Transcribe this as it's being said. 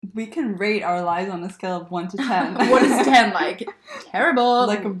we can rate our lives on a scale of 1 to 10. What is 10 like? Terrible.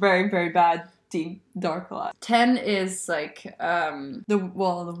 Like a very, very bad, deep, dark lie. 10 is like the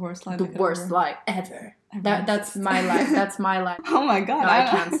worst lie. The worst lie ever. That's my life. That's my life. Oh my god. No, I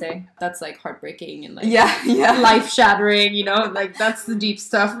can't say. That's like heartbreaking and like yeah. life shattering, you know? Like that's the deep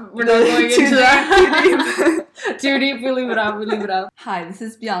stuff. We're not going into that. Too deep. We leave it out. Hi, this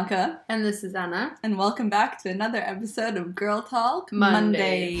is Bianca. And this is Anna. And welcome back to another episode of Girl Talk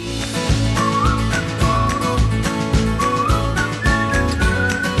Monday.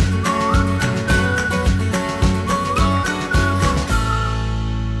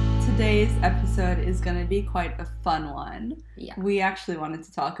 Today's episode is going to be quite a fun one. Yeah. We actually wanted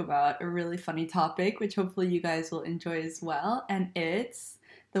to talk about a really funny topic, which hopefully you guys will enjoy as well. And it's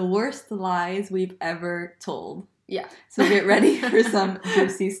the worst lies we've ever told. Yeah. So get ready for some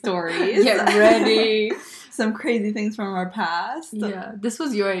juicy stories. Get ready. Some crazy things from our past. Yeah. This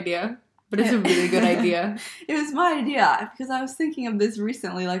was your idea. But it's a really good idea. It was my idea because I was thinking of this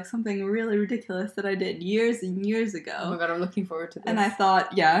recently, like something really ridiculous that I did years and years ago. Oh my god, I'm looking forward to this. And I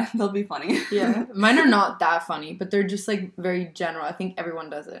thought, yeah, they'll be funny. Yeah. Mine are not that funny, but they're just like very general. I think everyone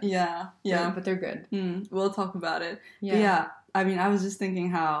does it. Yeah. But they're good. We'll talk about it. Yeah. But yeah, I mean, I was just thinking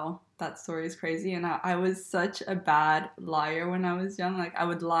how that story is crazy, and I was such a bad liar when I was young. Like, I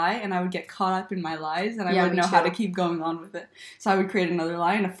would lie, and I would get caught up in my lies, and I wouldn't know how to keep going on with it. So I would create another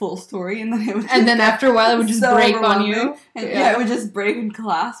lie and a full story, and then it would. And then after a while, it would just so break on you. And it would just break and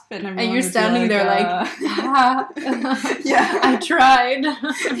clasp, and everyone and you're standing there like, yeah, I tried.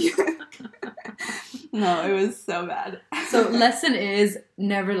 No, it was so bad. So lesson is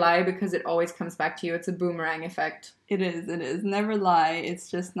never lie because it always comes back to you. It's a boomerang effect. It is. Never lie.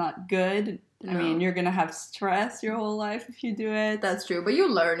 It's just not good. No. I mean, you're going to have stress your whole life if you do it. That's true. But you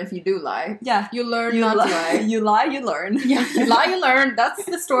learn if you do lie. Yeah. You learn not to lie. You lie, you learn. Yeah. You lie, you learn. That's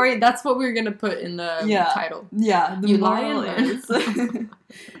the story. That's what we're going to put in the title. Yeah. You lie and learn.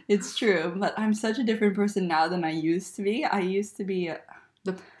 It's true. But I'm such a different person now than I used to be. I used to be...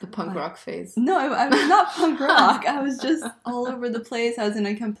 The punk rock phase. No, I was not punk rock. I was just all over the place. I was in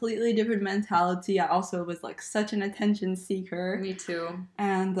a completely different mentality. I also was like such an attention seeker. Me too.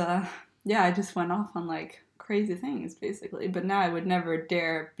 And I just went off on like crazy things basically. But now I would never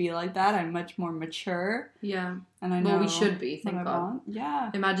dare be like that. I'm much more mature. Yeah. And I know. Well, we should be, thank God. Yeah.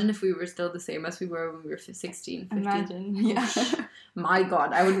 Imagine if we were still the same as we were when we were 16, 15. Imagine. Yeah. My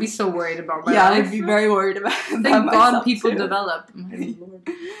God, I would be so worried about my life. Yeah, I would be very worried about Thank God people too. develop. My Lord.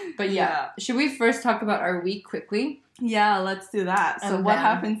 But yeah, should we first talk about our week quickly? Yeah, let's do that. So what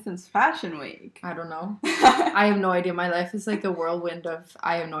happened since Fashion Week? I don't know. I have no idea. My life is like a whirlwind of,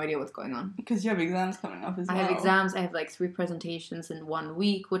 I have no idea what's going on. Because you have exams coming up as well. I have exams. I have like 3 presentations in 1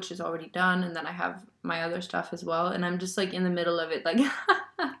 week, which is already done. And then I have my other stuff as well. And I'm just like in the middle of it, like,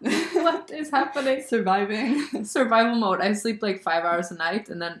 what is happening? Surviving. Survival mode. I sleep like 5 hours a night.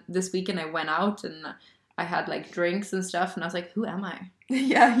 And then this weekend I went out and I had like drinks and stuff. And I was like, who am I?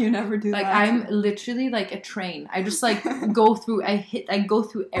 Yeah, you never do like, that. Like, I'm literally like a train. I just like go through, I go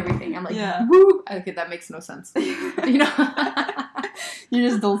through everything. I'm like, woo! Okay, that makes no sense. You know? You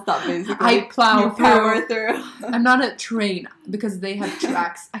just don't stop, basically. I plow you power through. I'm not a train because they have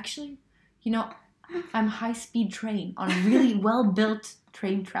tracks. Actually, you know, I'm a high-speed train on really well-built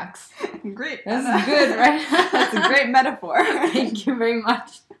train tracks. Great. That's good, right? That's a great metaphor. Thank you very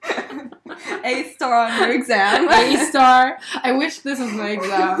much. A-star on your exam. A-star. I wish this was my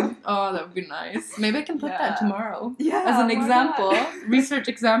exam. Oh, that would be nice. Maybe I can put that tomorrow. Yeah. As an example. Research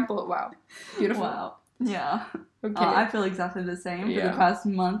example. Wow. Beautiful. Wow. Yeah. Okay. I feel exactly the same. For the past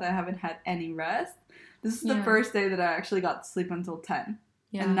month, I haven't had any rest. This is the first day that I actually got to sleep until 10.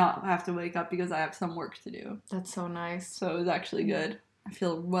 Yeah. And not have to wake up because I have some work to do. That's so nice. So it was actually good. I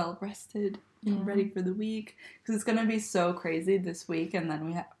feel well rested. I'm ready for the week. Because it's going to be so crazy this week. And then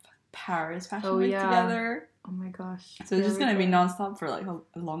we have Paris Fashion Week together. Oh my gosh. So it's just going to be nonstop for like a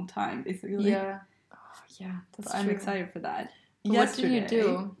long time, basically. Yeah. Oh, yeah. That's true. I'm excited for that. What did you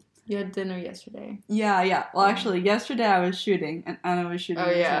do? You had dinner yesterday. Yeah. Well, actually, yesterday I was shooting, and Anna was shooting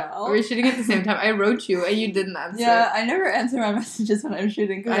as well. We were shooting at the same time. I wrote you, and you didn't answer. Yeah, I never answer my messages when I'm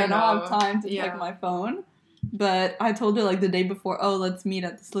shooting, because I don't have time to check my phone. But I told her, like, the day before, oh, let's meet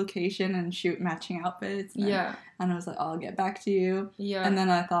at this location and shoot matching outfits. And I was like, I'll get back to you. Yeah. And then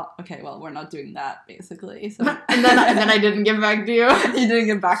I thought, okay, well, we're not doing that, basically. So and then I didn't get back to you. You didn't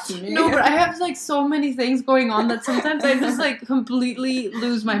get back to me. No, but I have, like, so many things going on that sometimes I just, like, completely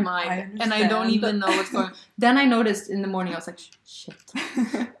lose my mind. And I don't even know what's going on. Then I noticed in the morning, I was like, shit.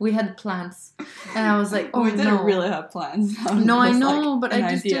 We had plans. And I was like, oh, we didn't really have plans. No, I know, like, but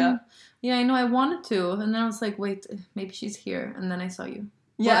I just didn't. Yeah, I know I wanted to. And then I was like, wait, maybe she's here. And then I saw you.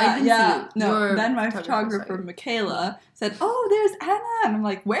 No, then my photographer Michaela said, "Oh, there's Anna," and I'm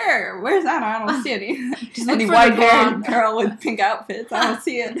like, "Where? Where's Anna? I don't see any white-haired girl with pink outfits. I don't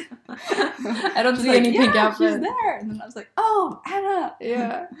see it. I don't see any pink outfits. She's there." And then I was like, "Oh, Anna."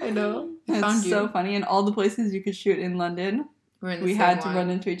 Yeah, I know. It's so funny, and all the places you could shoot in London. We had to run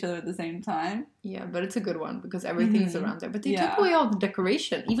into each other at the same time. Yeah, but it's a good one because everything's around there. But they took away all the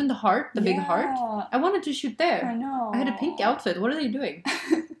decoration, even the heart, the big heart. I wanted to shoot there. I know. I had a pink outfit. What are they doing?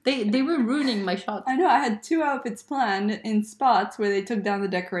 They were ruining my shot. I know. I had 2 outfits planned in spots where they took down the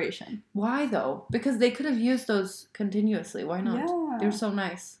decoration. Why though? Because they could have used those continuously. Why not? Yeah. They were so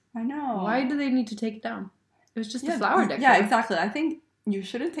nice. I know. Why do they need to take it down? It was just a flower decoration. Yeah, exactly. I think you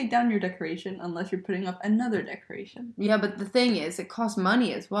shouldn't take down your decoration unless you're putting up another decoration. Yeah, but the thing is, it costs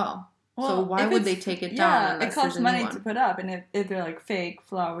money as well. So why would they take it down? Yeah, it costs money to put up, and if they're like fake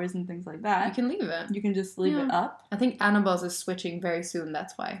flowers and things like that, you can leave it. You can just leave it up. I think Annabelle's is switching very soon.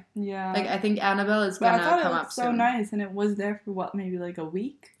 That's why. Yeah. Like I think Annabelle is gonna come up soon. So nice, and it was there for what, maybe like a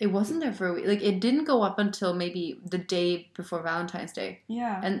week. It wasn't there for a week. Like it didn't go up until maybe the day before Valentine's Day.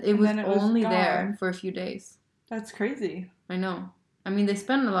 Yeah. And it was only there for a few days. That's crazy. I know. I mean, they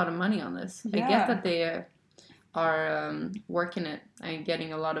spend a lot of money on this. Yeah. I get that they are working it and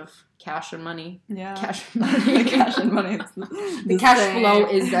getting a lot of cash and money. Yeah. Cash and money. Cash and money. The cash flow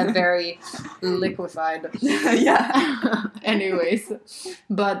is very liquefied. Yeah. Anyways.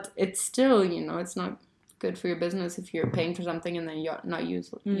 But it's still, it's not good for your business if you're paying for something and then you're not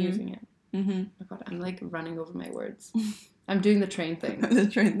using it. Mm-hmm. Oh God, I'm like running over my words. I'm doing the train thing. The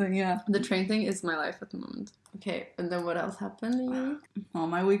train thing, yeah. The train thing is my life at the moment. Okay, and then what else happened in your week? Well,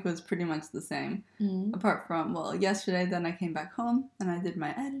 my week was pretty much the same. Mm-hmm. Apart from, yesterday, then I came back home and I did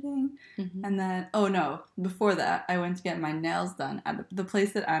my editing. Mm-hmm. And then, before that, I went to get my nails done at the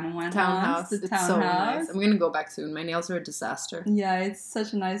place that Anna went Townhouse. It's so nice. I'm going to go back soon. My nails are a disaster. Yeah, it's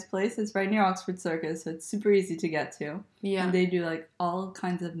such a nice place. It's right near Oxford Circus, so it's super easy to get to. Yeah. And they do, all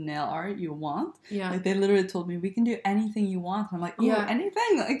kinds of nail art you want. Yeah. They literally told me, we can do anything you want. And I'm like,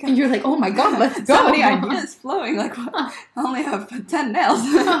 anything? And you're like, oh my God, let's go. So many ideas flowing. I only have 10 nails.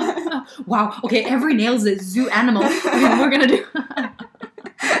 Wow. Okay, every nail's a zoo animal. We're going to do...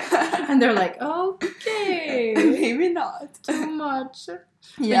 And they're like, okay. Maybe not. Too much.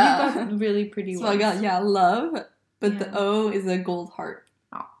 Yeah. But you got really pretty ones. So I got, love. But the O is a gold heart.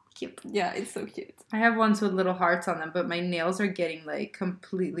 Oh, cute. Yeah, it's so cute. I have ones with little hearts on them, but my nails are getting,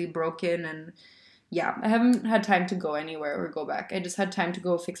 completely broken and... Yeah, I haven't had time to go anywhere or go back. I just had time to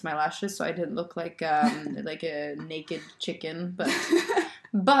go fix my lashes so I didn't look like like a naked chicken.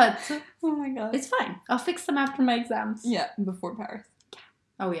 But oh my God, it's fine. I'll fix them after my exams. Yeah, before Paris. Yeah.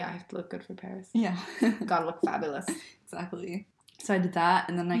 Oh yeah, I have to look good for Paris. Yeah, gotta look fabulous. Exactly. So I did that,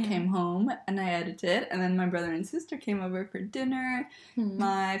 and then I came home and I edited, and then my brother and sister came over for dinner.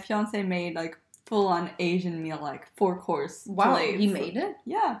 My fiance made full on Asian meal, 4-course. Wow, plates. He made it?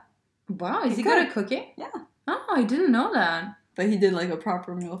 Yeah. Wow, is he good at cooking? Yeah. Oh, I didn't know that. But he did a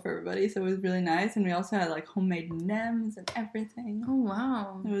proper meal for everybody, so it was really nice. And we also had homemade nems and everything. Oh,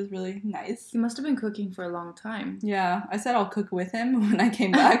 wow. It was really nice. He must have been cooking for a long time. Yeah. I said I'll cook with him when I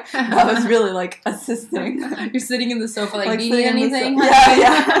came back. I was really assisting. You're sitting in the sofa do you need anything?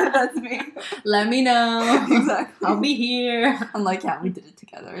 Yeah, that's me. Let me know. Exactly. I'll be here. I'm like, yeah, we did it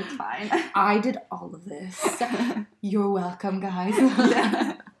together. It's fine. I did all of this. You're welcome, guys.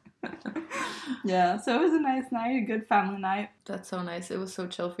 Yeah. Yeah, so it was a nice night, a good family night. That's so nice. It was so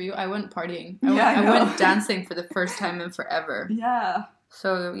chill for you. I went partying. I went dancing for the first time in forever. Yeah.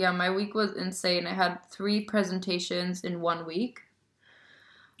 So, yeah, my week was insane. I had 3 presentations in 1 week.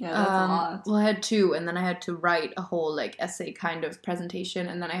 Yeah, that's a lot. Well, I had 2, and then I had to write a whole, essay kind of presentation,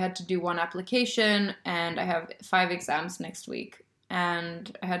 and then I had to do 1 application, and I have 5 exams next week.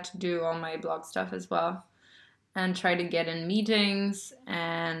 And I had to do all my blog stuff as well. And try to get in meetings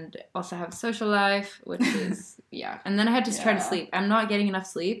and also have a social life, which is, yeah. And then I had to try to sleep. I'm not getting enough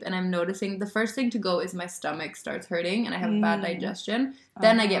sleep, and I'm noticing the first thing to go is my stomach starts hurting, and I have bad digestion.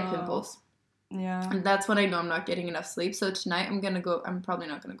 Then I get pimples. Yeah. And that's when I know I'm not getting enough sleep. So tonight I'm probably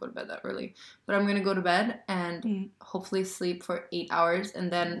not going to go to bed that early, but I'm going to go to bed and hopefully sleep for 8 hours, and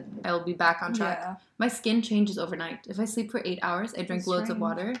then I'll be back on track. Yeah. My skin changes overnight. If I sleep for 8 hours, I drink loads of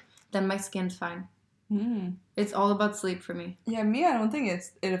water, then my skin's fine. It's all about sleep for me. Yeah, me, I don't think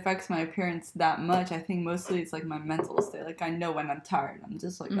it affects my appearance that much. I think mostly it's my mental state. I know when I'm tired. I'm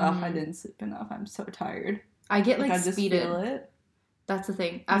just oh, I didn't sleep enough. I'm so tired. I get I just speeded. feel it. That's the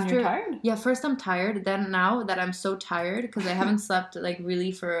thing. After you're tired? Yeah, first I'm tired. Then now that I'm so tired because I haven't slept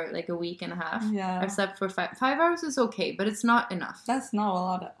really for a week and a half. Yeah. I've slept for 5 hours is okay, but it's not enough. That's not a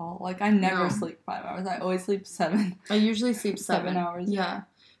lot at all. I never sleep 5 hours. I always sleep 7. I usually sleep 7 hours. Yeah.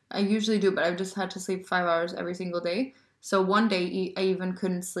 I usually do, but I've just had to sleep 5 hours every single day. So one day I even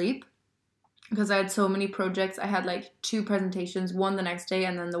couldn't sleep because I had so many projects. I had like 2 presentations, one the next day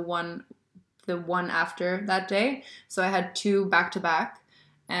and then the one after that day. So I had 2 back to back.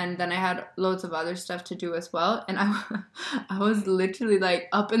 And then I had loads of other stuff to do as well. And I was literally like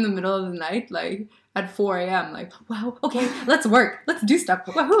up in the middle of the night, like at 4 a.m. Like, wow, okay, let's work. Let's do stuff.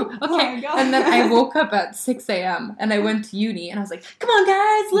 Woohoo, okay. Oh, and then I woke up at 6 a.m. and I went to uni and I was like, come on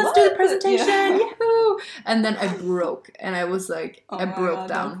guys, let's do the presentation. Yeah. Yahoo! And then I broke and I was like, I broke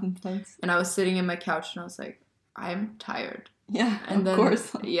down. And I was sitting in my couch and I was like, I'm tired. Yeah, and of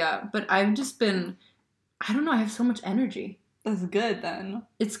course. Yeah, but I've just been, I don't know, I have so much energy. That's good then.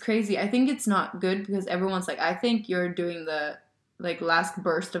 It's crazy. I think it's not good because everyone's like, I think you're doing the like last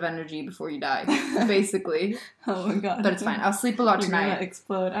burst of energy before you die, basically. Oh my god. But it's fine. I'll sleep a lot tonight. You're gonna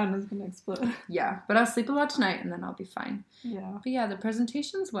explode. Anna's gonna explode. Yeah, but I'll sleep a lot tonight and then I'll be fine. Yeah. But yeah, the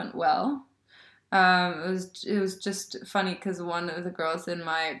presentations went well. It was just funny because one of the girls in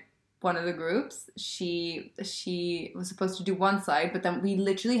one of the groups, she was supposed to do one slide, but then we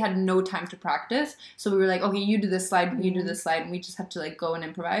literally had no time to practice. So we were like, okay, you do this slide, you do this slide, and we just had to like go and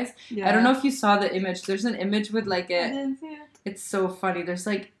improvise. Yeah. I don't know if you saw the image. There's an image with like I didn't see it. It's so funny. There's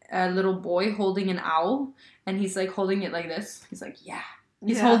like a little boy holding an owl, and he's like holding it like this. He's like, yeah.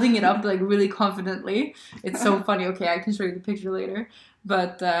 He's holding it up like really confidently. It's so funny. Okay, I can show you the picture later.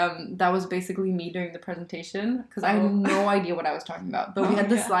 But that was basically me during the presentation because I had no idea what I was talking about. But we had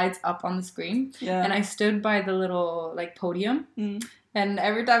the slides up on the screen. Yeah. And I stood by the little like podium. Mm. And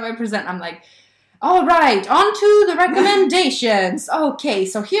every time I present, I'm like, all right, on to the recommendations. Okay,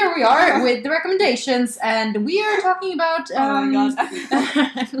 so here we are with the recommendations. And we are talking about... oh my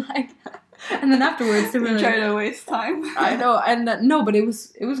god. like... And then afterwards, they were like, trying to waste time. I know, and no, but it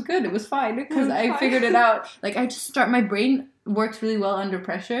was good. It was fine because I figured it out. Like my brain works really well under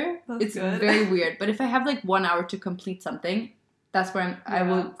pressure. It's good. Very weird. But if I have like 1 hour to complete something, that's where I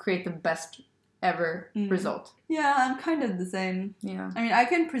will create the best ever result. Yeah, I'm kind of the same. Yeah. I mean, I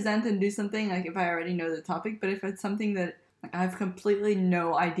can present and do something like if I already know the topic, but if it's something that like, I have completely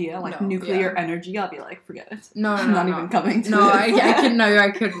no idea, like nuclear energy, I'll be like, forget it. I'm not even coming to this.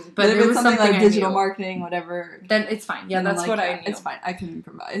 I couldn't. But if it was something like digital marketing, whatever. Then it's fine. Yeah, that's like, what I knew. It's fine. I can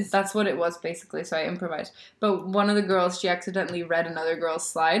improvise. That's what it was, basically, so I improvised. But one of the girls, she accidentally read another girl's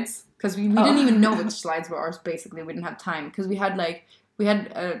slides, because we didn't even know which slides were ours, basically. We didn't have time, because we had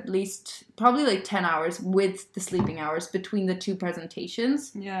at least probably like 10 hours with the sleeping hours between the 2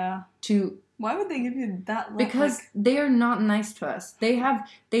 presentations. Yeah. Why would they give you that? Because they are not nice to us. They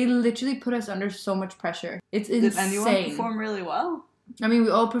literally put us under so much pressure. It's insane. Did anyone perform really well? I mean,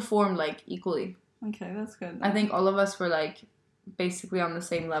 we all performed like equally. Okay, that's good. I think all of us were like basically on the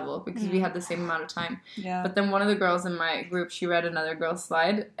same level because we had the same amount of time. Yeah. But then one of the girls in my group, she read another girl's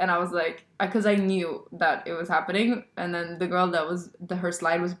slide, and I was like, because I knew that it was happening, and then the girl her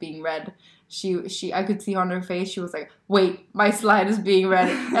slide was being read. I could see on her face, she was like, wait, my slide is being read.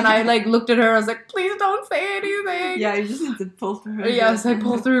 And I like looked at her, I was like, please don't say anything. Yeah, you just need to pull through. Yeah, I was like,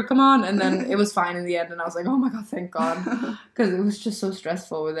 pull through, come on. And then it was fine in the end, and I was like, oh my god, thank god. Because it was just so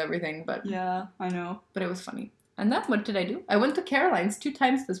stressful with everything. But yeah, I know. But it was funny. And then what did I do? I went to Caroline's 2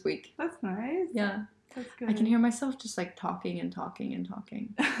 times this week. That's nice. Yeah. That's good. I can hear myself just like talking and talking and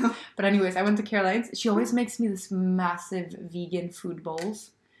talking. But anyways, I went to Caroline's. She always makes me this massive vegan food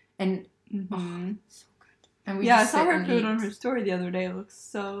bowls. And mm-hmm. So good. And I saw her food on her story the other day. It looks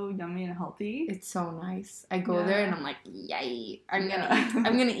so yummy and healthy. It's so nice. I go there and I'm like, yay! I'm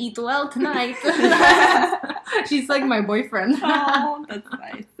gonna eat well tonight. She's like my boyfriend. Oh, that's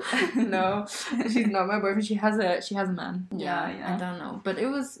nice. No, she's not my boyfriend. She has a man. Yeah. I don't know, but it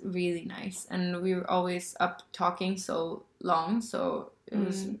was really nice, and we were always up talking so long. So it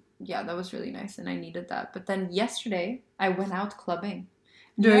was that was really nice, and I needed that. But then yesterday I went out clubbing.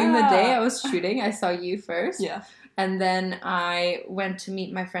 During the day I was shooting, I saw you first. Yeah. And then I went to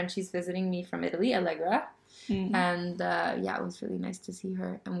meet my friend. She's visiting me from Italy, Allegra. Mm-hmm. And it was really nice to see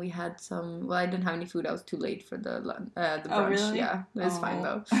her. And we had I didn't have any food. I was too late for the brunch. Oh, really? Yeah, it was fine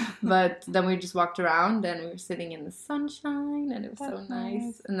though. But then we just walked around and we were sitting in the sunshine and it was so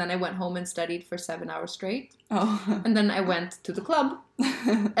nice. And then I went home and studied for 7 hours straight. Oh. And then I went to the club.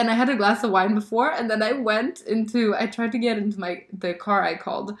 And I had a glass of wine before, and then I tried to get into the car I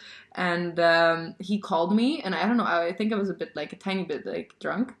called, and he called me, and I don't know, I think I was a tiny bit like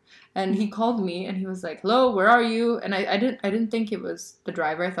drunk, and he called me, and he was like, hello, where are you? And I didn't think it was the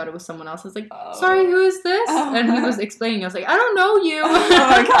driver, I thought it was someone else. I was like, sorry, who is this? Oh. And he was explaining, I was like, I don't know you. Oh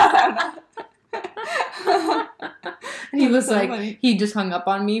my god. And he was so like, funny. He just hung up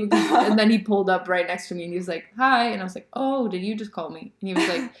on me, and then he pulled up right next to me, and he was like, hi. And I was like, oh, did you just call me? And he was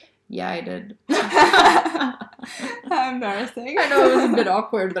like, yeah, I did. How embarrassing. I know, it was a bit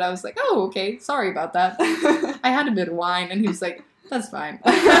awkward, but I was like, oh, okay, sorry about that. I had a bit of wine, and he was like, that's fine.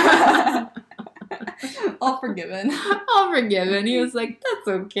 All forgiven. All forgiven. He was like, that's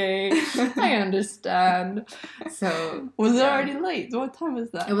okay. I understand. So. Was it already late? What time was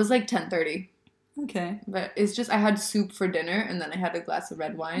that? It was like 10:30. Okay. But it's just, I had soup for dinner, and then I had a glass of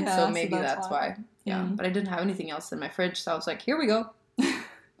red wine, so maybe that's why. Yeah. But I didn't have anything else in my fridge, so I was like, here we go.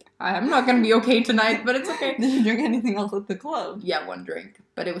 I'm not going to be okay tonight, but it's okay. Did you drink anything else at the club? Yeah, one drink.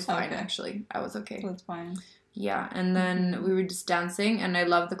 But it was fine, actually. I was okay. That's fine. Yeah, and then we were just dancing, and I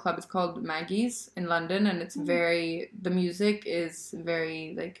love the club. It's called Maggie's in London, and it's the music is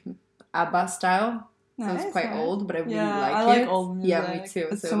very, like, ABBA style. So it's quite old, but I really like it. I like old music. Yeah, me too.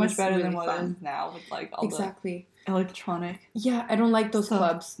 It's so much better than what it is now with, like, all the electronic. Yeah, I don't like those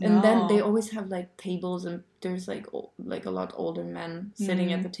clubs. And then they always have, like, tables, and there's, like a lot older men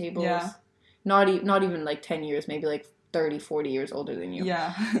sitting at the tables. Yeah. Not even, like, 10 years, maybe, like, 30, 40 years older than you.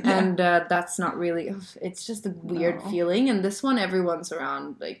 Yeah. And that's not really, it's just a weird feeling. And this one, everyone's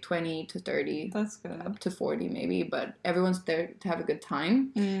around like 20 to 30. That's good. Up to 40 maybe, but everyone's there to have a good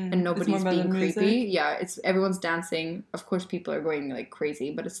time. And nobody's being creepy. Yeah, everyone's dancing. Of course, people are going like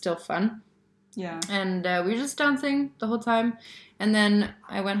crazy, but it's still fun. Yeah. And we were just dancing the whole time. And then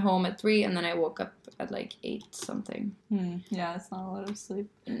I went home at 3, and then I woke up at like 8 something. Yeah, it's not a lot of sleep.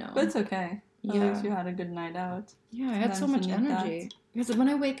 No. But it's okay. Yeah. At least you had a good night out. Yeah, I had so much energy. Because when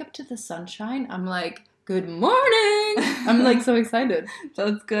I wake up to the sunshine, I'm like, good morning! I'm like so excited.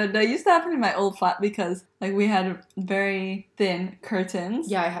 That's good. That used to happen in my old flat because like we had very thin curtains.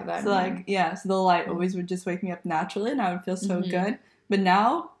 Yeah, I have that. So like, so the light always would just wake me up naturally and I would feel so good. But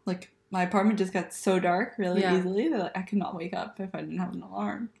now, like, my apartment just got so dark really easily that like, I could not wake up if I didn't have an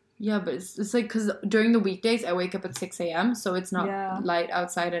alarm. Yeah, but it's like, because during the weekdays, I wake up at 6 a.m., so it's not light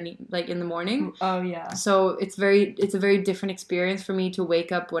outside like in the morning. Oh, yeah. So it's a very different experience for me to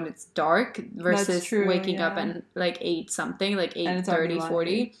wake up when it's dark versus waking up at like 8 something, like 8:30,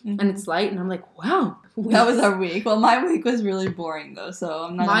 40, and it's light, and I'm like, wow. That was our week. Well, my week was really boring, though, so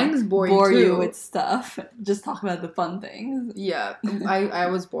I'm not going to bore you with stuff. Just talk about the fun things. Yeah, I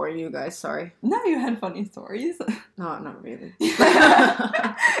was boring you guys, sorry. No, you had funny stories. No, not really.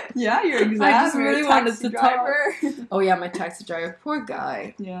 Yeah, your exam. I just really wanted to driver. Oh yeah, my taxi driver. Poor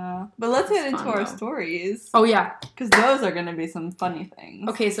guy. Yeah. But let's get into our stories. Oh yeah. Because those are going to be some funny things.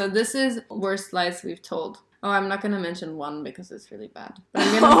 Okay, so this is worst lies we've told. Oh, I'm not going to mention one because it's really bad. But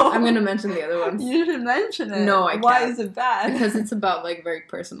I'm gonna mention the other ones. You should mention it. No, I can't. Why is it bad? Because it's about, like, very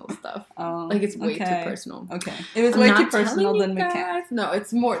personal stuff. Oh, like, it's way too personal. Okay. It was way too personal, then we can't. No,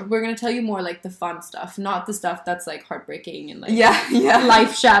 it's more, we're going to tell you more, like, the fun stuff, not the stuff that's, like, heartbreaking and, like,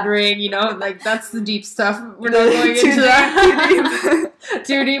 life-shattering, you know? Like, that's the deep stuff. We're not going into that.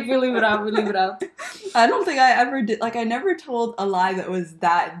 Too deep. We leave it out. I don't think I ever did. Like, I never told a lie that was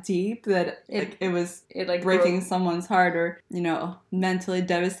that deep that it was breaking someone's heart or, you know, mentally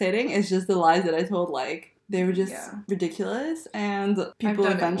devastating. It's just the lies that I told, like, they were just ridiculous and people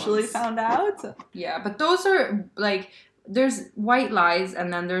eventually found out. Yeah, but those are, like, there's white lies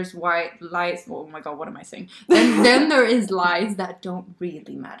and then there's white lies. Oh my god, what am I saying? Then there is lies that don't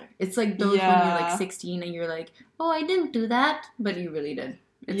really matter. It's like those when you're like 16 and you're like, oh, I didn't do that, but you really did.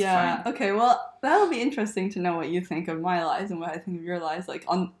 It's fine. Okay, well, that'll be interesting to know what you think of my lies and what I think of your lies. Like,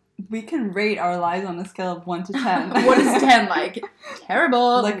 we can rate our lies on a scale of 1 to 10. What is 10 like?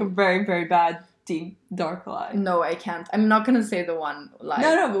 Terrible. Like a very, very bad, deep, dark lie. No, I can't. I'm not going to say the one lie.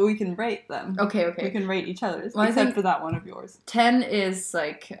 No, but we can rate them. Okay. We can rate each other's, except for that one of yours. 10 is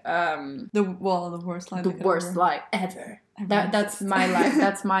like, the worst lie. The worst lie ever. That's my lie.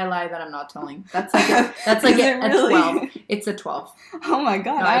 That's my lie that I'm not telling. That's like a 12. It's a 12. Oh my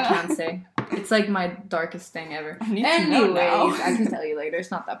god. No, I can't say. It's like my darkest thing ever. Anyways, I can tell you later.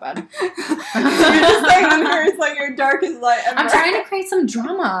 It's not that bad. You're just saying on her, it's like your darkest lie ever. I'm trying to create some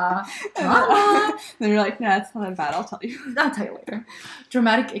drama. Then you're like, nah, it's not that bad. I'll tell you later.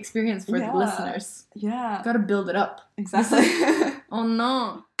 Dramatic experience for the listeners. Yeah. Gotta build it up. Exactly. Oh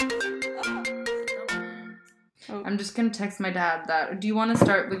no. I'm just gonna text my dad that. Do you want to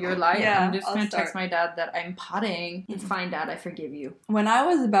start with your lie? Yeah, I'm just gonna text my dad that I'm potting. It's fine, Dad. I forgive you. When I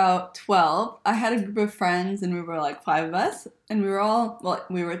was about 12, I had a group of friends, and we were like 5 of us, and we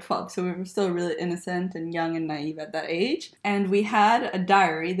were 12, so we were still really innocent and young and naive at that age. And we had a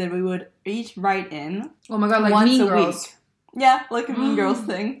diary that we would each write in. Oh my god, like once Mean a Girls. week. Yeah, like a Mean Girls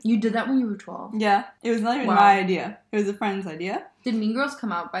thing. You did that when you were 12? Yeah, it was not even my idea. It was a friend's idea. Did Mean Girls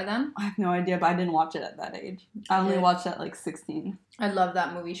come out by then? I have no idea, but I didn't watch it at that age. I only watched it at like 16. I love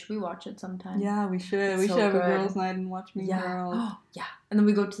that movie. Should we watch it sometime? Yeah, we should. We should have a girls' night and watch Mean Girls. Oh, yeah. And then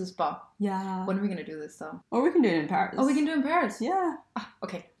we go to the spa. Yeah. When are we going to do this, though? Or we can do it in Paris. Oh, we can do it in Paris? Yeah.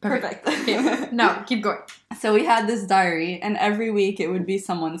 Okay. Perfect. Okay. No, keep going. So we had this diary, and every week it would be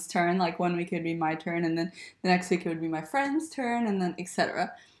someone's turn. Like, one week it would be my turn, and then the next week it would be my friend's turn, and then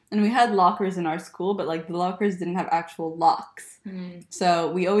etc. And we had lockers in our school, but, like, the lockers didn't have actual locks. So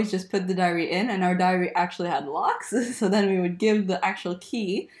we always just put the diary in, and our diary actually had locks. So then we would give the actual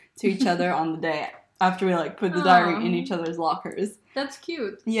key to each other on the day after we, like, put the diary in each other's lockers. That's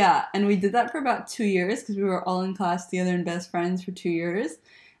cute. Yeah, and we did that for about 2 years because we were all in class together and best friends for 2 years.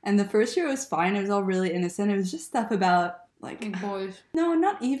 And the first year was fine. It was all really innocent. It was just stuff about, like... boys. No,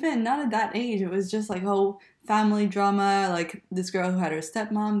 not at that age. It was just, like, family drama, like this girl who had her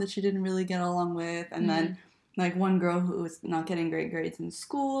stepmom that she didn't really get along with, and then like one girl who was not getting great grades in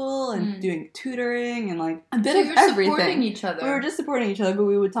school and doing tutoring and like a bit of everything. Supporting each other. We were just supporting each other, but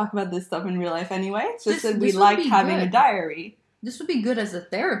we would talk about this stuff in real life anyway. It's just that we liked having a diary. This would be good as a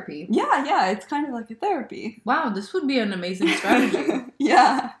therapy. Yeah, it's kind of like a therapy. Wow, this would be an amazing strategy.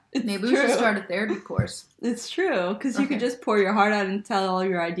 Yeah. Maybe we should start a therapy course. It's true, because you could just pour your heart out and tell all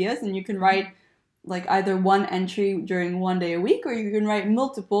your ideas, and you can write like either one entry during 1 day a week, or you can write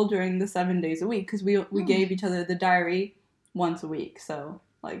multiple during the 7 days a week, because we gave each other the diary once a week. So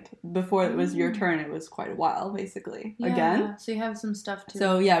like before it was your turn, it was quite a while basically. Yeah, again. So you have some stuff too.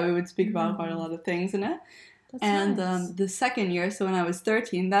 So yeah, we would speak about quite a lot of things in it. That's and nice. The second year, so when I was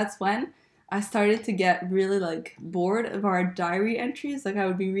 13, that's when I started to get really like bored of our diary entries. Like I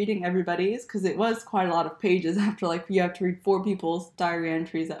would be reading everybody's, because it was quite a lot of pages after like you have to read 4 people's diary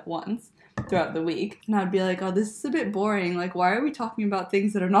entries at once throughout the week. And I'd be like, oh, this is a bit boring. Like, why are we talking about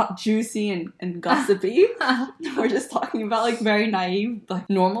things that are not juicy and gossipy? We're just talking about like very naive, like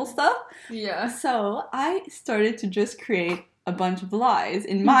normal stuff. Yeah. So I started to just create a bunch of lies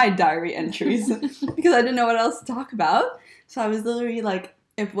in my diary entries because I didn't know what else to talk about. So I was literally like,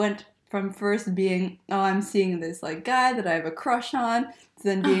 it went from first being, oh, I'm seeing this like guy that I have a crush on, to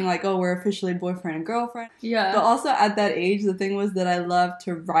then being like, oh, we're officially boyfriend and girlfriend. Yeah. But also at that age, the thing was that I loved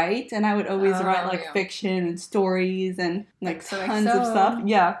to write, and I would always write like fiction and stories and like tons of stuff.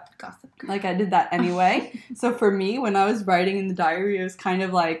 Yeah. Gossip. Like I did that anyway. So for me, when I was writing in the diary, it was kind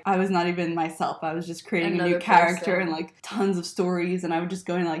of like I was not even myself. I was just creating a new character and like tons of stories, and I would just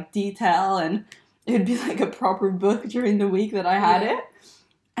go into like detail, and it would be like a proper book during the week that I had it.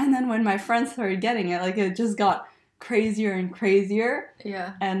 And then when my friends started getting it, like it just got crazier and crazier.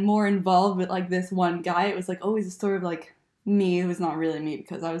 Yeah. And more involved with like this one guy. It was like always a story of like me who was not really me,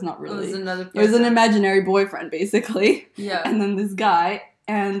 because I was not really. It was another person. It was an imaginary boyfriend, basically. Yeah. And then this guy.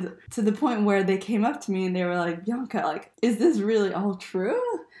 And to the point where they came up to me and they were like, Bianca, like, is this really all true?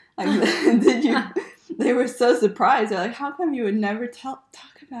 Like, did you... They were so surprised. They're like, how come you would never talk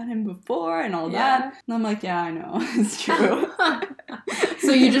about him before and all that? And I'm like, yeah, I know. It's true.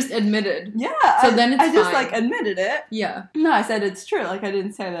 So you just admitted. Yeah. So then it's I just, like, admitted it. Yeah. No, I said it's true. Like, I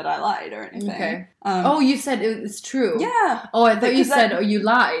didn't say that I lied or anything. Okay. You said it's true. Yeah. Oh, I thought you said, you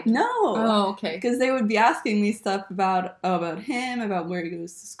lied. No. Oh, okay. Because they would be asking me stuff about him, about where he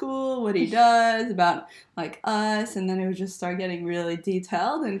goes to school, what he does, about, like, us, and then it would just start getting really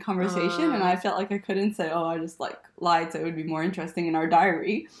detailed in conversation, and I felt like I couldn't say, oh, I just, like, lied so it would be more interesting in our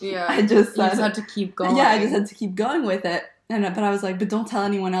diary. Yeah. I just said... You just had to keep going. Yeah, I just had to keep going with it. But I was like, but don't tell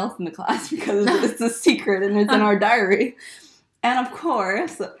anyone else in the class because it's a secret and it's in our diary. And of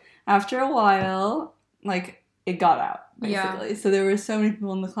course, after a while, like, it got out, basically. Yeah. So there were so many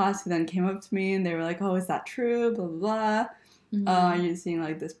people in the class who then came up to me and they were like, oh, is that true? Blah, blah, blah. Mm-hmm. You're seeing,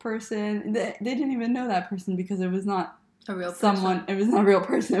 like, this person. They didn't even know that person because it was not a real person. It was not a real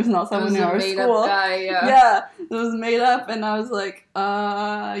person. It was not someone in our school. It was a made-up guy, yeah. Yeah, it was made up, and I was like,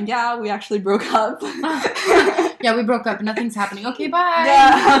 yeah, we actually broke up. Yeah, we broke up. Nothing's happening. Okay, bye.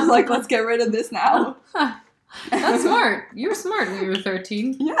 Yeah, I was like, let's get rid of this now. That's smart. You were smart when you were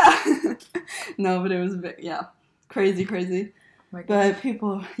 13. Yeah. No, but it was a bit, crazy. Oh, but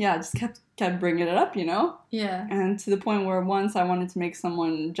people, just kept bringing it up, you know? Yeah. And to the point where once I wanted to make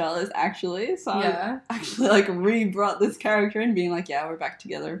someone jealous, actually. So I actually, like, re-brought this character in, being like, yeah, we're back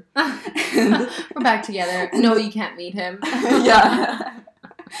together. We're back together. No, you can't meet him. Yeah.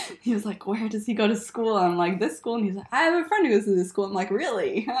 He was like, where does he go to school? And I'm like, this school. And he's like, I have a friend who goes to this school. I'm like,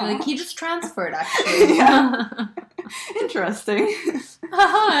 really? Like, he just transferred, actually. Interesting.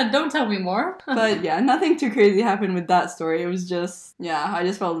 Don't tell me more. But yeah, nothing too crazy happened with that story. It was just, I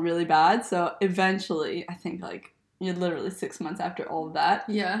just felt really bad. So eventually, I think like literally 6 months after all of that,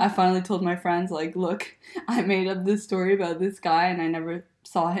 yeah, I finally told my friends, like, look, I made up this story about this guy and I never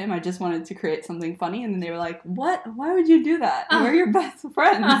saw him. I just wanted to create something funny. And then they were like, what? Why would you do that? We're your best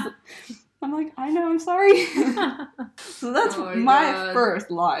friends. I'm like, I know, I'm sorry. So that's my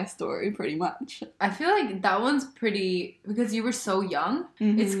first lie story, pretty much. I feel like that one's pretty, because you were so young,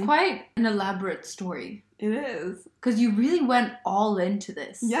 it's quite an elaborate story. It is. Because you really went all into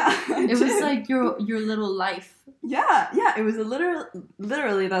this. Yeah, it was like your little life. Yeah, it was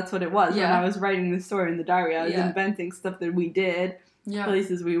literally that's what it was. Yeah. When I was writing the story in the diary, I was inventing stuff that we did,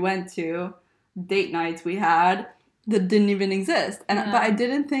 places we went to, date nights we had that didn't even exist. And but I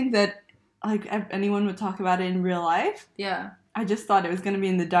didn't think that like anyone would talk about it in real life. Yeah. I just thought it was going to be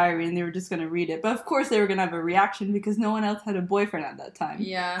in the diary and they were just going to read it. But of course they were going to have a reaction because no one else had a boyfriend at that time.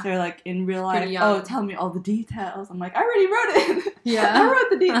 Yeah. So they're like, in real life, oh, tell me all the details. I'm like, I already wrote it. Yeah. I wrote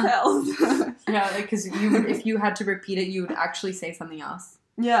the details. Yeah, because if you had to repeat it, you would actually say something else.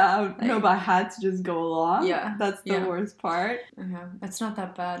 Yeah, no, but I had to just go along. Yeah. That's the worst part. Yeah, it's not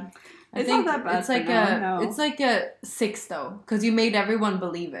that bad. It's not that bad. It's like a 6 though, because you made everyone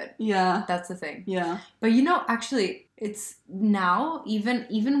believe it. Yeah. That's the thing. Yeah. But actually, it's now,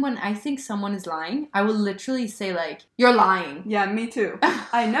 even when I think someone is lying, I will literally say, like, you're lying. Yeah, me too.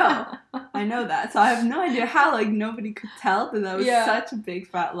 I know. I know that. So I have no idea how, like, nobody could tell that was such a big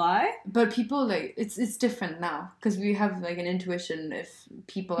fat lie. But people, like, it's different now. Because we have, like, an intuition if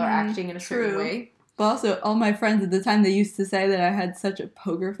people are acting in a certain way. But also, all my friends at the time, they used to say that I had such a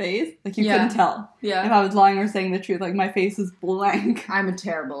poker face. Like, you couldn't tell. Yeah. If I was lying or saying the truth. Like, my face was blank. I'm a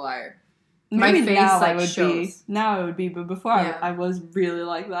terrible liar. Maybe my face, now like, shows. Now it would be, but before I was really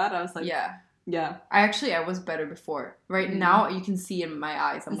like that. I was like... Yeah. Yeah. I was better before. Right now, you can see in my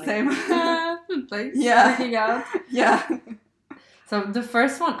eyes. I'm like... Same. Like, freaking out. Yeah. So the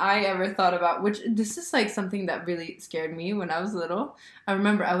first one I ever thought about, which this is like something that really scared me when I was little. I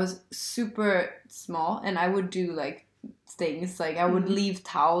remember I was super small and I would do like things like I would leave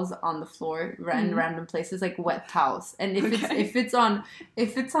towels on the floor in random places, like wet towels. And if it's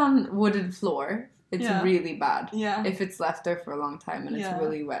on wooden floor, it's really bad. Yeah. If it's left there for a long time and it's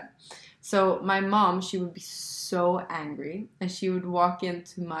really wet. So my mom, she would be so angry and she would walk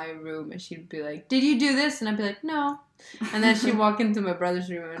into my room and she'd be like, "Did you do this?" And I'd be like, "No." And then she'd walk into my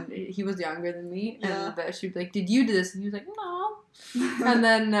brother's room and he was younger than me and she'd be like, "Did you do this?" And he was like, "No." And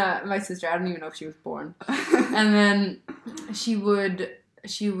then my sister, I don't even know if she was born. And then she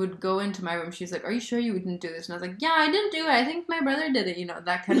would go into my room. She's like, "Are you sure you didn't do this?" And I was like, "Yeah, I didn't do it. I think my brother did it,"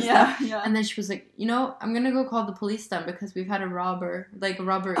 that kind of stuff. Yeah. And then she was like, "I'm going to go call the police then because we've had a robbery."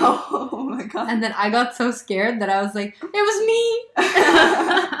 Oh my God. And then I got so scared that I was like, "It was me."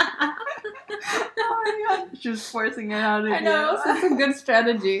 Oh my God. She was forcing it out of you. I know. So it's a good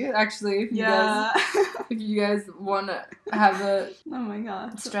strategy, actually. If you guys want to have a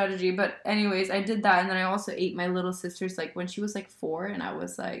strategy. But anyways, I did that. And then I also ate my little sister's, like, when she was, like, 4 and I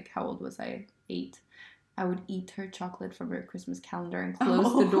was, like, how old was I? 8. I would eat her chocolate from her Christmas calendar and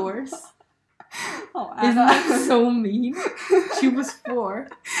close the doors. Oh, isn't that so mean? She was 4.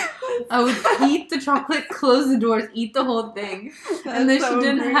 I would eat the chocolate, close the doors, eat the whole thing. And then she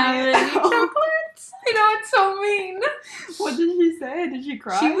didn't have any chocolates. I know, it's so mean. What did she say? Did she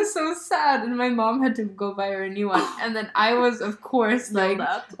cry? She was so sad and my mom had to go buy her a new one. And then I was, of course, like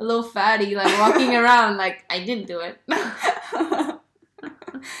a little fatty, like walking around like, I didn't do it.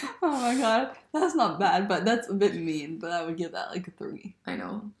 Oh my God. That's not bad, but that's a bit mean. But I would give that like a 3. I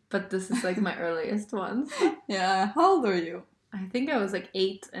know. But this is like my earliest ones. Yeah. How old are you? I think I was like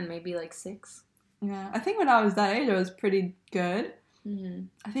 8 and maybe like 6. Yeah. I think when I was that age, I was pretty good. Mm-hmm.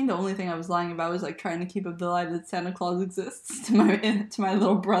 I think the only thing I was lying about was like trying to keep up the lie that Santa Claus exists to my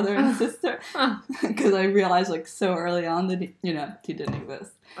little brother and sister. Because I realized like so early on that he didn't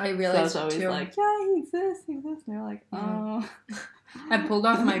exist. I realized so I was always like, yeah, he exists. And they're like, oh. I pulled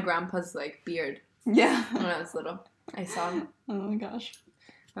off my grandpa's like beard. Yeah. When I was little. I saw him. Oh my gosh.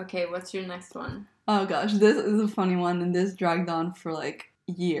 Okay, what's your next one? Oh gosh, this is a funny one and this dragged on for like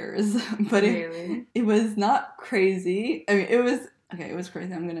years. But really? It was not crazy. I mean, it was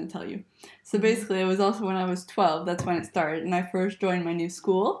crazy. I'm going to tell you. So basically, it was also when I was 12. That's when it started. And I first joined my new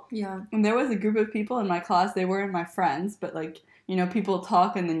school. Yeah. And there was a group of people in my class. They weren't my friends, but like, people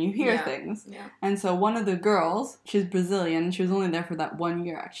talk and then you hear things. Yeah. And so one of the girls, she's Brazilian. She was only there for that 1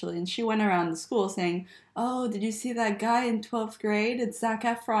 year, actually. And she went around the school saying, "Oh, did you see that guy in 12th grade? It's Zac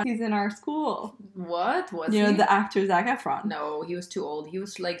Efron. He's in our school." What? Was he? The actor Zac Efron. No, he was too old. He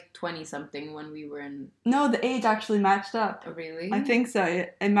was like 20-something when we were in... No, the age actually matched up. Oh, really? I think so.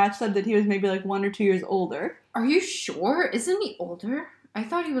 It matched up that he was maybe like 1 or 2 years older. Are you sure? Isn't he older? I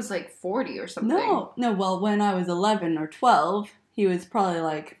thought he was like 40 or something. No, well, when I was 11 or 12, he was probably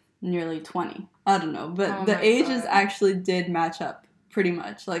like nearly 20. I don't know, but the ages actually did match up pretty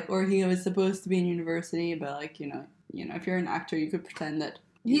much. Like, or he was supposed to be in university, but like, you know, if you're an actor, you could pretend that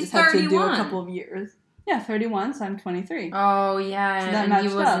you just have to do a couple of years. Yeah, 31, so I'm 23. Oh, yeah. So that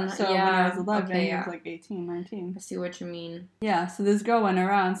matched up. So when I was 11, he was like 18, 19. I see what you mean. Yeah, so this girl went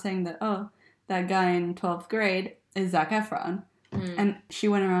around saying that, oh, that guy in 12th grade is Zac Efron. And she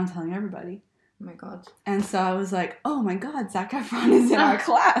went around telling everybody. Oh my god. And so I was like, oh my god, Zac Efron is in our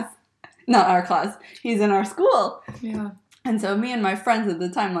class. Not our class. He's in our school. Yeah. And so me and my friends at the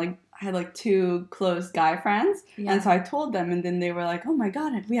time, like, I had like 2 close guy friends. Yeah. And so I told them, and then they were like, oh my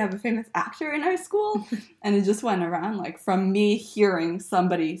god, we have a famous actor in our school. And it just went around, like, from me hearing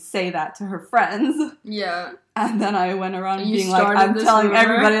somebody say that to her friends. Yeah. And then I went around being like, I'm telling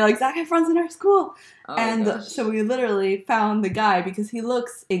everybody, like, Zac Efron's in our school. Oh, and so we literally found the guy because he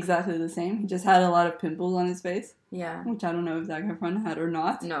looks exactly the same. He just had a lot of pimples on his face. Yeah. Which I don't know if Zac Efron had or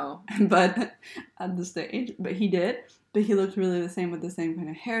not. No. But at the stage. But he did. But he looked really the same with the same kind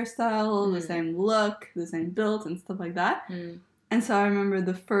of hairstyle, the same look, the same build, and stuff like that. And so I remember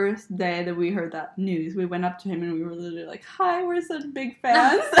the first day that we heard that news, we went up to him and we were literally like, hi, we're such big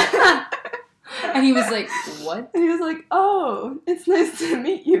fans. And he was like, what? And he was like, oh, it's nice to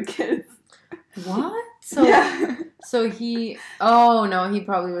meet you kids. What? So, yeah. So he... Oh, no, he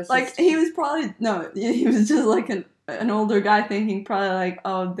probably was like, he was probably... No, he was just like an older guy thinking probably like,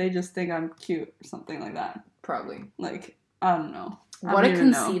 oh, they just think I'm cute or something like that. Probably. Like, I don't know. What a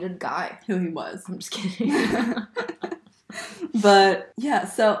conceited guy. Who he was. I'm just kidding. But, yeah,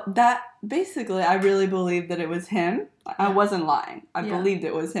 so that... Basically, I really believed that it was him. I wasn't lying. I believed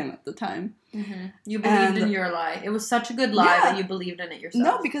it was him at the time. Mm-hmm. You believed in your lie. It was such a good lie that you believed in it yourself.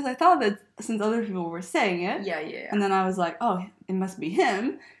 No, because I thought that since other people were saying it. Yeah. And then I was like, oh, it must be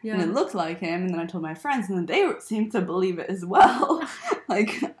him. Yeah. And it looked like him. And then I told my friends, and then they seemed to believe it as well.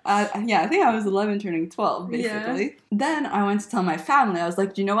 Like, I think I was 11 turning 12, basically. Yeah. Then I went to tell my family. I was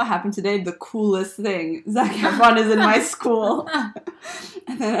like, do you know what happened today? The coolest thing. Zac Efron is in my school.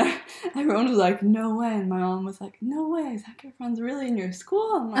 And then everyone was like, no way. And my mom was like, no way. Zac Efron's really in your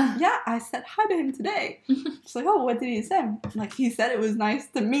school? I'm like, yeah, I said hi to him today. She's like, oh, what did he say? I'm like, he said it was nice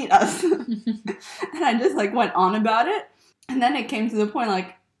to meet us. And I just, like, went on about it. And then it came to the point,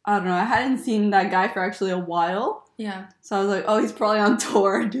 like, I don't know, I hadn't seen that guy for actually a while. Yeah. So I was like, oh, he's probably on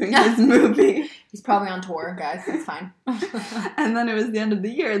tour doing his movie. He's probably on tour, guys. That's fine. And then it was the end of the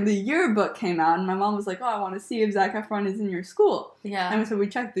year, and the yearbook came out, and my mom was like, oh, I want to see if Zac Efron is in your school. Yeah. And so we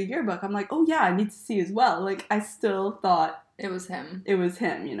checked the yearbook. I'm like, oh, yeah, I need to see as well. Like, I still thought... It was him. It was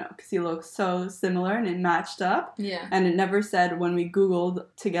him, you know, because he looked so similar, and it matched up. Yeah. And it never said when we Googled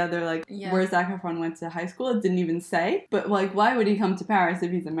together, like, where Zac Efron went to high school. It didn't even say. But, like, why would he come to Paris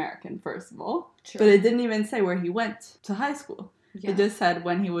if he's American, first of all? True. But it didn't even say where he went to high school. Yeah. It just said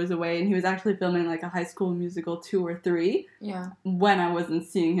when he was away, and he was actually filming, like, a High School Musical 2 or 3. Yeah. When I wasn't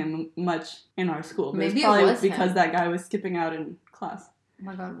seeing him much in our school. But maybe it was probably because him. That guy was skipping out in class. Oh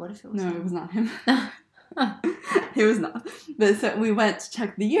my god, what if it was him? No, him? It was not him. It was not. But so we went to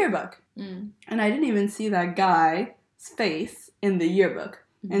check the yearbook. And I didn't even see that guy's face in the yearbook.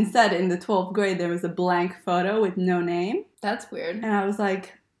 Instead, in the 12th grade, there was a blank photo with no name. That's weird. And I was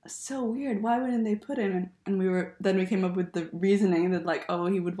like... so weird. Why wouldn't they put him? And we came up with the reasoning that, like, oh,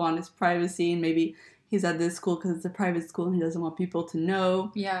 he would want his privacy, and maybe he's at this school because it's a private school and he doesn't want people to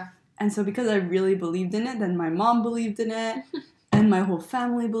know. Yeah. And so because I really believed in it, then my mom believed in it, and my whole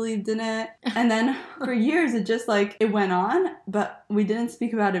family believed in it. And then for years it just, like, it went on, but we didn't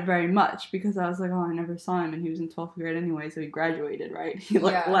speak about it very much because I was like, oh, I never saw him, and he was in 12th grade anyway, so he graduated, right? He,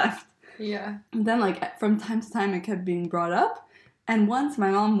 like, left. Yeah. And then, like, from time to time it kept being brought up. And once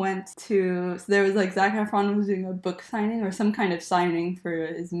my mom went to... So there was, like, Zac Efron was doing a book signing or some kind of signing for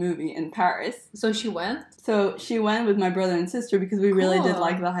his movie in Paris. So she went? So she went with my brother and sister because we really did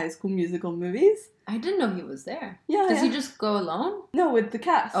like the High School Musical movies. I didn't know he was there. Yeah. Does he just go alone? No, with the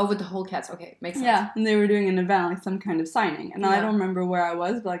cast. Oh, with the whole cast. Okay, makes sense. Yeah, and they were doing an event, like some kind of signing. And I don't remember where I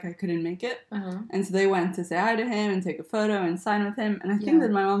was, but, like, I couldn't make it. Uh-huh. And so they went to say hi to him and take a photo and sign with him. And I think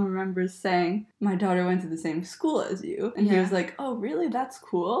that my mom remembers saying, my daughter went to the same school as you. And he was like, oh, really? That's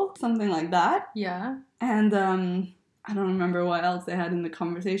cool. Something like that. Yeah. And I don't remember what else they had in the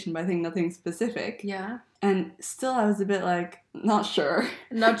conversation, but I think nothing specific. Yeah. And still I was a bit, like, not sure.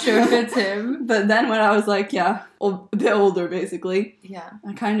 Not sure if it's him. But then when I was, like, a bit older, basically. Yeah.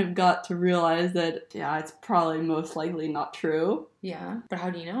 I kind of got to realize that, it's probably most likely not true. Yeah. But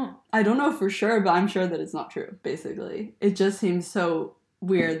how do you know? I don't know for sure, but I'm sure that it's not true, basically. It just seems so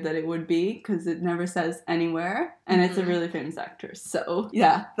weird that it would be, because it never says anywhere, and it's a really famous actor. So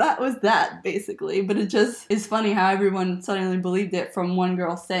yeah, that was that basically. But it just is funny how everyone suddenly believed it from one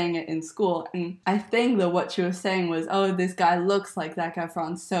girl saying it in school. And I think that what she was saying was, oh, this guy looks like Zac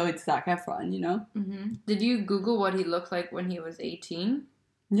Efron, so it's Zac Efron, you know? Did you Google what he looked like when he was 18?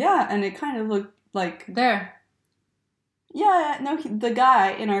 Yeah, and it kind of looked like... There. Yeah, no, the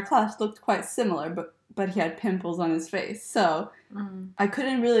guy in our class looked quite similar, but he had pimples on his face. So I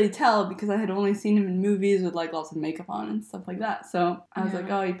couldn't really tell because I had only seen him in movies with like lots of makeup on and stuff like that. So I was like,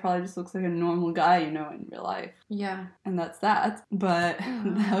 oh, he probably just looks like a normal guy, you know, in real life. Yeah. And that's that. But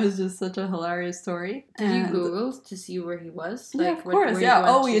that was just such a hilarious story. Did you Google to see where he was? Like, yeah, of course.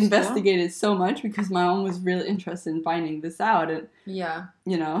 Yeah. We investigated so much because my mom was really interested in finding this out. And yeah.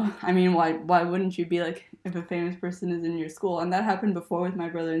 You know, I mean, why wouldn't you be like, if a famous person is in your school? And that happened before with my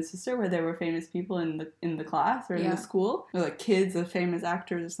brother and sister, where there were famous people in the class or in the school, or like kids of famous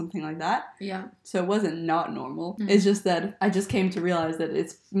actors or something like that. Yeah. So it wasn't not normal. It's just that I just came to realize that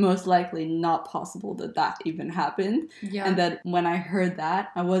it's most likely not possible that even happened. Yeah. And that when I heard that,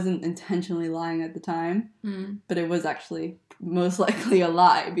 I wasn't intentionally lying at the time, but it was actually most likely a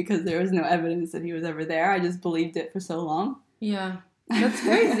lie because there was no evidence that he was ever there. I just believed it for so long. Yeah. That's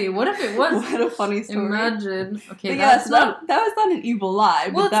crazy. What if it was? What a funny story. Imagine. Okay, that was not an evil lie,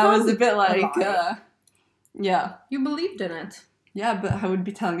 but that was a bit like, yeah. You believed in it. Yeah, but I would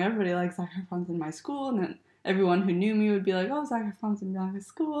be telling everybody, like, Zac Efron's in my school, and then everyone who knew me would be like, oh, Zac Efron's in my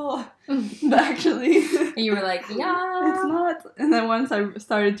school. But actually... And you were like, yeah. It's not. And then once I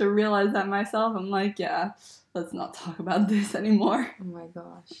started to realize that myself, I'm like, yeah, let's not talk about this anymore. Oh my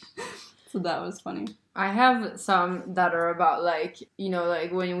gosh. So that was funny. I have some that are about, like, you know,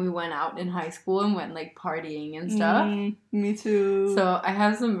 like when we went out in high school and went, like, partying and stuff. Me too. So I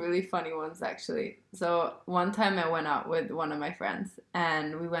have some really funny ones, actually. So one time I went out with one of my friends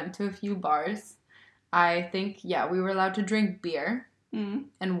and we went to a few bars. I think, yeah, we were allowed to drink beer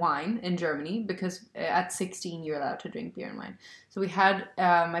and wine in Germany because at 16 you're allowed to drink beer and wine. So we had,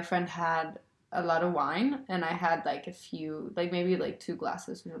 my friend had a lot of wine and I had like a few, like maybe like 2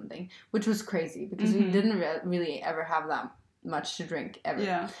 glasses or something, which was crazy because we didn't really ever have that much to drink ever.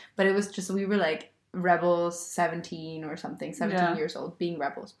 Yeah. But it was just, we were like rebels, 17 or something, 17 years old, being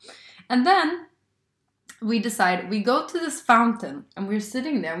rebels. And then we decided, we go to this fountain and we're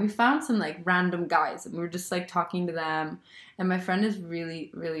sitting there and we found some like random guys and we were just like talking to them and my friend is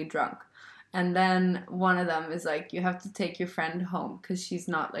really, really drunk. And then one of them is like, you have to take your friend home because she's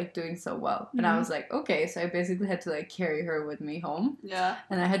not, like, doing so well. And I was like, okay. So I basically had to, like, carry her with me home. Yeah.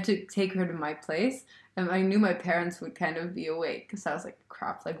 And I had to take her to my place. And I knew my parents would kind of be awake because I was like,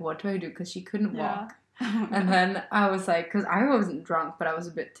 crap, like, what do I do? Because she couldn't walk. And then I was like, because I wasn't drunk, but I was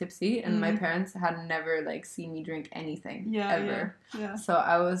a bit tipsy. And my parents had never, like, seen me drink anything ever. Yeah. So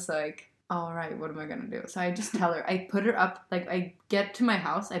I was like... all right, what am I gonna do? So I just tell her, I put her up, like, I get to my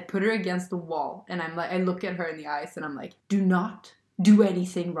house, I put her against the wall, and I'm like, I look at her in the eyes, and I'm like, do not do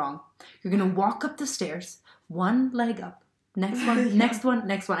anything wrong. You're gonna walk up the stairs, one leg up, next one, next one,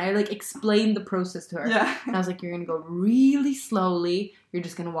 next one. I, like, explained the process to her. Yeah. And I was like, you're gonna go really slowly, you're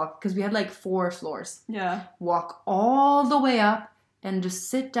just gonna walk, because we had, like, 4 floors. Yeah. Walk all the way up, and just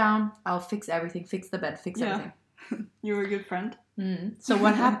sit down, I'll fix everything, fix the bed, fix everything. You were a good friend. So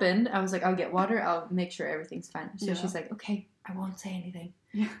what happened, I was like, I'll get water, I'll make sure everything's fine. So she's like, okay, I won't say anything.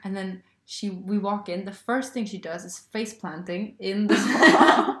 Yeah. And then we walk in, the first thing she does is face planting in the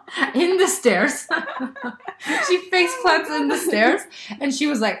in the stairs. She face plants in the stairs and she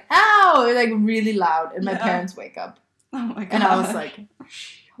was like, ow, like really loud, and my parents wake up. Oh my god. And I was like,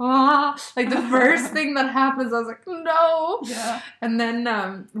 like the first thing that happens, I was like, no. Yeah. And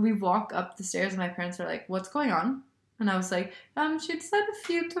then we walk up the stairs and my parents are like, what's going on? And I was like, she just had a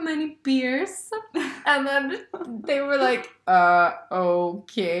few too many beers. And then they were like,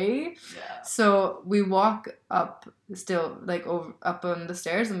 okay. Yeah. So we walk up still, like, up on the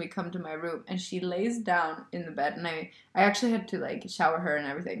stairs and we come to my room. And she lays down in the bed. And I actually had to, like, shower her and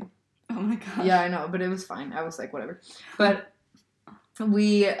everything. Oh my god. Yeah, I know. But it was fine. I was like, whatever. But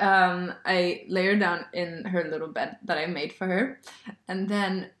I lay her down in her little bed that I made for her. And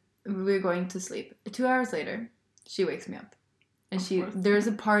then we were going to sleep. 2 hours later, she wakes me up. And there's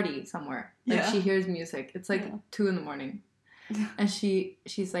a party somewhere. Like, she hears music. It's like 2 a.m. And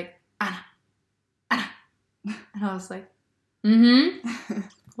she's like, Anna. And I was like,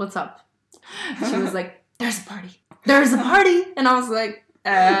 what's up? She was like, there's a party. And I was like,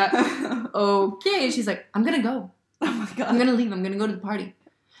 okay. She's like, I'm gonna go. Oh my god. I'm gonna leave. I'm gonna go to the party. And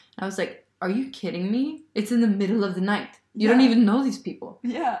I was like, are you kidding me? It's in the middle of the night. You don't even know these people.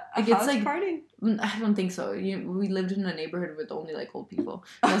 Yeah, like it's like party. I don't think so. We lived in a neighborhood with only like old people.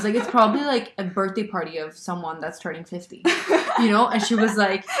 I was like, it's probably like a birthday party of someone that's turning 50, you know. And she was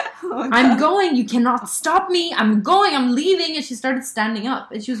like, I'm going. You cannot stop me. I'm going. I'm leaving. And she started standing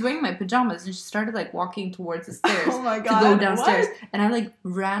up, and she was wearing my pajamas, and she started like walking towards the stairs to go downstairs. What? And I like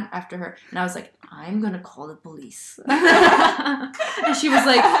ran after her, and I was like, I'm gonna call the police. And she was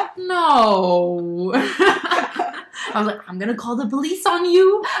like, no. I was like, I'm gonna call the police on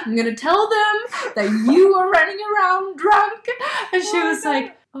you. I'm gonna tell them that you are running around drunk. And she was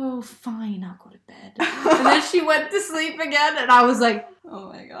like, oh, fine, I'll go to bed. And then she went to sleep again, and I was like,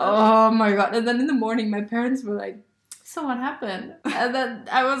 oh my god. And then in the morning, my parents were like, so what happened? And then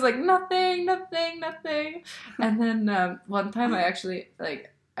I was like, nothing. And then one time I actually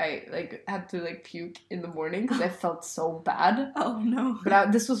I had to like puke in the morning because I felt so bad. Oh no.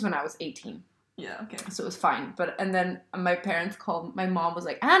 But this was when I was 18. Yeah, okay. So it was fine. And then my parents called, my mom was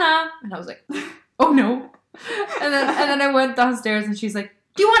like, Anna! And I was like, oh no. And then I went downstairs and she's like,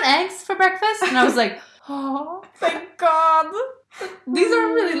 do you want eggs for breakfast? And I was like, oh, thank God. These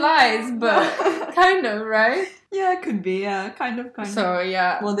aren't really lies, but kind of, right? Yeah, it could be, yeah. Kind of. So,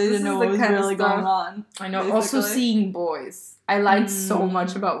 yeah. Well, they didn't know what was really going on. I know. Basically. Also, seeing boys. I lied so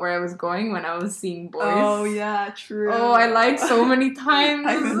much about where I was going when I was seeing boys. Oh, yeah, true. Oh, I lied so many times.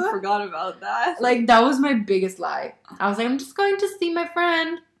 I even forgot about that. Like, that was my biggest lie. I was like, I'm just going to see my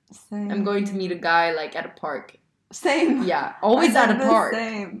friend. Same. I'm going to meet a guy, like, at a park. Same. Yeah, always at a park.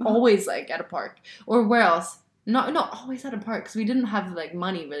 Same. Always, like, at a park. Or where else? No, always at a park, because we didn't have, like,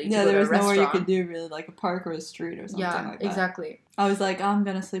 money, really, to go to a restaurant. Yeah, there was nowhere you could do, really, like, a park or a street or something like that. Yeah, exactly. I was like, I'm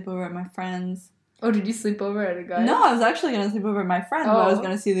gonna sleep over at my friend's. Oh, did you sleep over at a guy? No, I was actually going to sleep over at my friend, but I was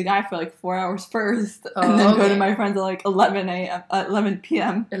going to see the guy for like 4 hours first, and then go to my friend's at like 11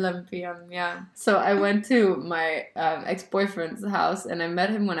 p.m. 11 p.m., yeah. So I went to my ex-boyfriend's house, and I met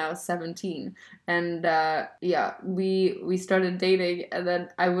him when I was 17. And, we started dating, and then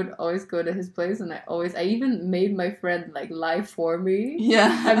I would always go to his place, and I even made my friend, like, lie for me.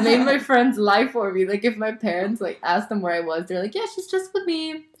 Yeah. I made my friends lie for me. Like, if my parents, like, asked them where I was, they're like, yeah, she's just with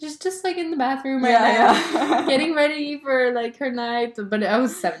me. She's just, like, in the bathroom right now. Getting ready for, like, her night. But I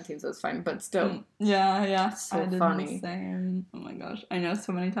was 17, so it's fine, but still. Yeah. So funny. The same. Oh, my gosh. I know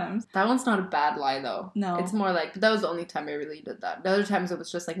so many times. That one's not a bad lie, though. No. It's more like, but that was the only time I really did that. The other times it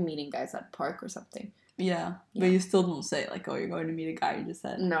was just, like, meeting guys at a park or something. Yeah, but you still don't say, like, oh, you're going to meet a guy. You just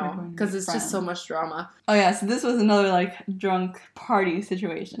said, no, because it's just so much drama. Oh, yeah, so this was another, like, drunk party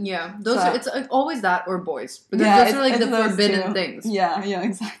situation. Yeah, it's always that or boys. Because those are, like, the forbidden things. Yeah,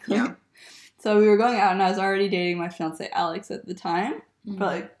 exactly. Yeah. So we were going out, and I was already dating my fiancé, Alex, at the time, for,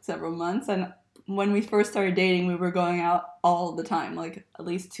 like, several months, and when we first started dating, we were going out all the time, like, at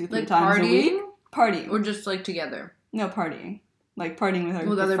least 2-3 times a week. Partying. Or just, like, together? No, partying. Like, partying with our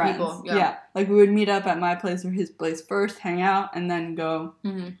with other friends. People. Yeah. Like, we would meet up at my place or his place first, hang out, and then go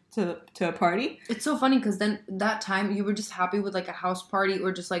to a party. It's so funny, because then that time, you were just happy with, like, a house party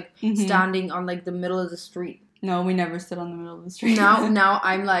or just, like, standing on, like, the middle of the street. No, we never stood on the middle of the street. Now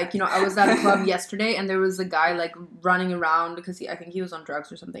I'm like, I was at a club yesterday, and there was a guy, like, running around because I think he was on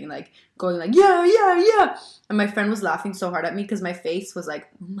drugs or something, like, going like, yeah. And my friend was laughing so hard at me because my face was like,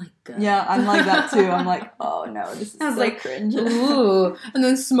 oh my god. Yeah, I'm like that too. I'm like, oh no, this is so like, cringe. Ooh. And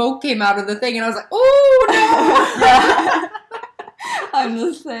then smoke came out of the thing, and I was like, oh no. Yeah. I'm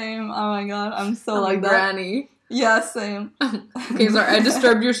the same. Oh my god, I'm so like that. Granny. Yeah, same. Okay, sorry, I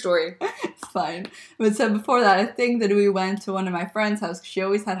disturbed your story. It's fine. But so before that, I think that we went to one of my friend's house. She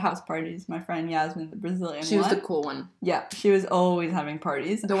always had house parties. My friend Yasmin, the Brazilian She was the cool one. Yeah, she was always having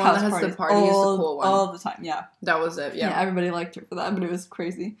parties. The one that has the party is the cool one. All the time, yeah. That was it, yeah. Yeah, everybody liked her for that, but it was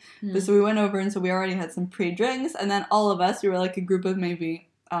crazy. But so we went over, and so we already had some pre-drinks, and then all of us, we were like a group of maybe,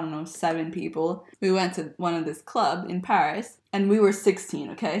 I don't know, 7 people. We went to one of this club in Paris, and we were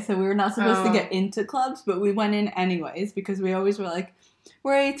 16, okay? So we were not supposed to get into clubs, but we went in anyways, because we always were like,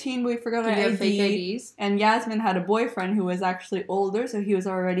 we're 18, we forgot our ID. Fake IDs. And Yasmin had a boyfriend who was actually older, so he was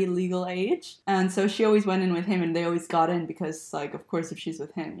already legal age. And so she always went in with him, and they always got in because, like, of course, if she's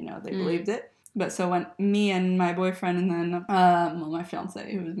with him, they believed it. But so when me and my boyfriend and then, my fiancé,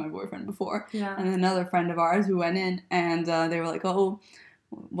 who was my boyfriend before, and another friend of ours, we went in, and they were like, oh,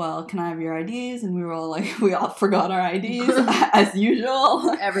 well, can I have your IDs? And we were all like, we all forgot our IDs as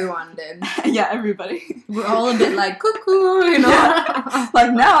usual. Everyone did. Yeah, everybody. We're all a bit like, cuckoo, you know? Yeah.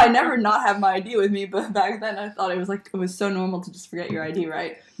 Like now I never not have my ID with me, but back then I thought it was so normal to just forget your ID,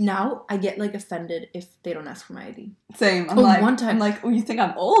 right? Now I get like offended if they don't ask for my ID. Same. One time. I'm like, oh, you think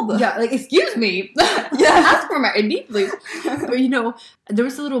I'm old? Yeah, like, excuse me. Yeah. Ask for my ID, please. But you know, there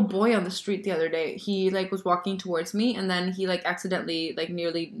was a little boy on the street the other day. He like was walking towards me, and then he like accidentally like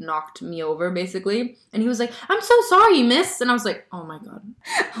nearly knocked me over, basically. And he was like, "I'm so sorry, miss." And I was like, "Oh my god."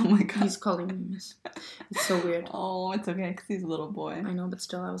 Oh my god. He's calling me miss. It's so weird. Oh, it's okay, because he's a little boy. I know, but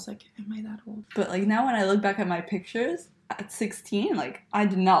still, I was like, am I that old? But like now when I look back at my pictures at 16, like I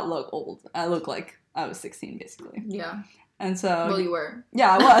did not look old. I look like I was 16, basically. Yeah. And so... Well, you were.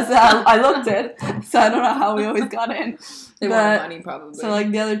 Yeah, I was. I looked it. So I don't know how we always got in. They wanted money, probably. So,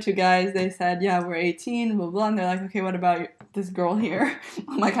 like, the other two guys, they said, yeah, we're 18, blah, blah. And they're like, okay, what about this girl here?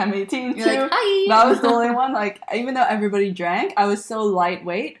 I'm like, I'm 18, You're too. like, hi. But I was the only one. Like, even though everybody drank, I was so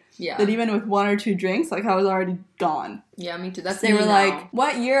lightweight that even with 1 or 2 drinks, like, I was already gone. Yeah, me too. That's They were like,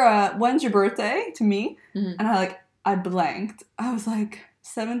 what year, when's your birthday? To me. Mm-hmm. And I blanked. I was like...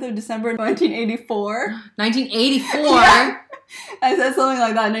 7th of December, 1984. 1984? Yeah. I said something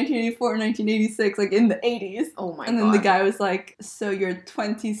like that, 1984 or 1986, like in the 80s. Oh my god. And then the guy was like, so you're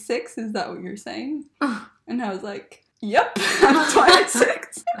 26? Is that what you're saying? And I was like, yep, I'm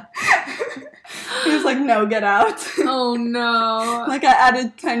 26. He was like, no, get out. Oh no. Like I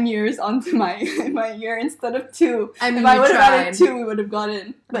added 10 years onto my year instead of 2. I mean, if I would have added 2, we would have got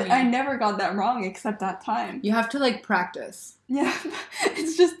in. But I never got that wrong except that time. You have to like practice. Yeah,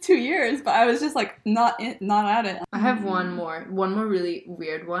 it's just 2 years, but I was just like not at it. I have one more really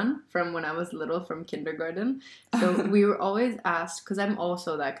weird one from when I was little, from kindergarten. So we were always asked, because I'm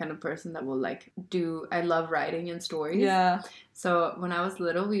also that kind of person that will like I love writing and stories. Yeah. So when I was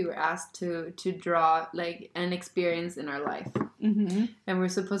little, we were asked to draw like an experience in our life. Mm-hmm. And we were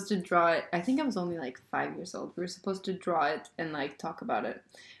supposed to draw it. I think I was only like 5 years old. We were supposed to draw it and like talk about it.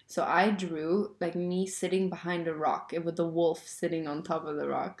 So I drew like me sitting behind a rock with the wolf sitting on top of the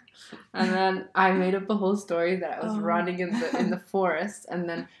rock. And then I made up a whole story that I was running in the forest, and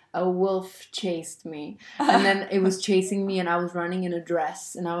then a wolf chased me. And then it was chasing me and I was running in a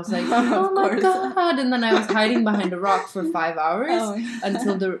dress, and I was like, oh my god. And then I was hiding behind a rock for 5 hours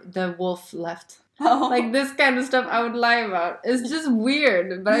until the wolf left. Like this kind of stuff I would lie about. It's just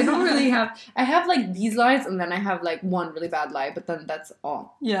weird, but I don't really I have like these lies, and then I have like one really bad lie, but then that's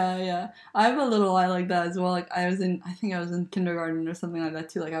all. Yeah. I have a little lie like that as well. Like I think I was in kindergarten or something like that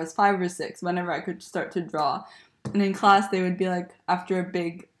too. Like I was 5 or 6 whenever I could start to draw. And in class they would be like, after a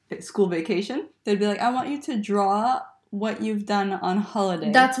big school vacation, they'd be like, I want you to draw what you've done on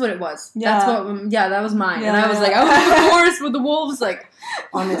holiday. That's what it was. Yeah. That was mine. And I was like, I was in the forest with the wolves, like,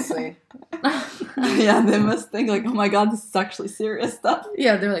 honestly. Yeah, they must think like, oh my god, this is actually serious stuff.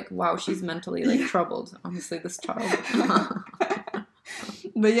 Yeah, they're like, wow, she's mentally like troubled. Honestly, this child.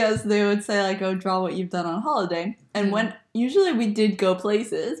 But yes, they would say like, oh, draw what you've done on holiday. And when usually we did go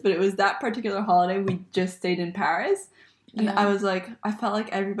places, but it was that particular holiday we just stayed in Paris. And I was like, I felt like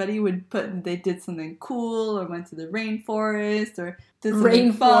everybody they did something cool, or went to the rainforest, or did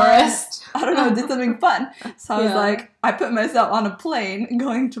something fun. I don't know, did something fun. So I was like, I put myself on a plane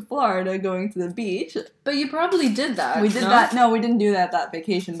going to Florida, going to the beach. But you probably did that. We did that. No, we didn't do that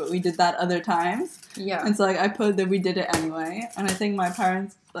vacation, but we did that other times. Yeah. And so like I put that we did it anyway. And I think my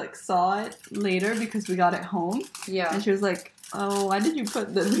parents like saw it later because we got it home. Yeah. And she was like, oh, why did you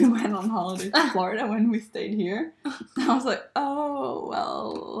put that we went on holiday to Florida when we stayed here? And I was like, oh,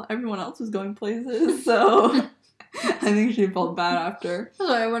 well, everyone else was going places, so I think she felt bad after.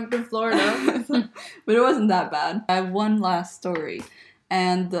 So I went to Florida. But it wasn't that bad. I have one last story.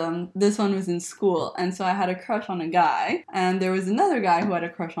 And this one was in school. And so I had a crush on a guy. And there was another guy who had a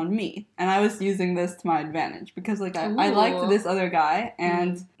crush on me. And I was using this to my advantage. Because, like, I liked this other guy.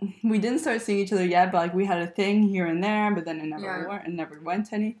 And we didn't start seeing each other yet. But, like, we had a thing here and there. But then it never went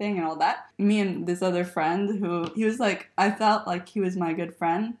to anything and all that. Me and this other friend who... He was, like... I felt like he was my good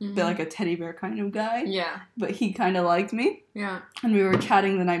friend. Mm-hmm. But, like, a teddy bear kind of guy. Yeah. But he kind of liked me. Yeah. And we were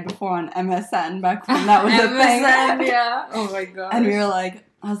chatting the night before on MSN. Back when that was a thing. MSN, yeah. Oh, my God. And we were like...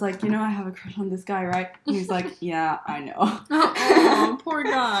 I was like, I have a crush on this guy, right? And he's like, yeah, I know. Oh, poor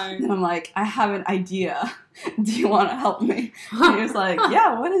guy. And I'm like, I have an idea. Do you want to help me? And he was like,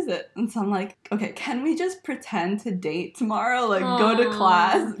 yeah, what is it? And so I'm like, okay, can we just pretend to date tomorrow? Like, go to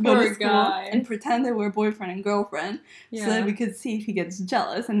class, go to school, and pretend that we're boyfriend and girlfriend so that we could see if he gets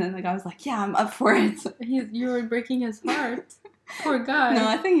jealous. And then the guy was like, yeah, I'm up for it. You were breaking his heart. Poor guy. No,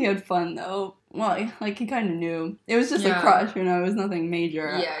 I think he had fun, though. well, like, he kind of knew. It was just a crush, you know, it was nothing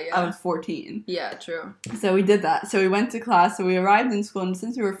major. Yeah. I was 14. Yeah, true. So we did that. So we went to class, so we arrived in school, and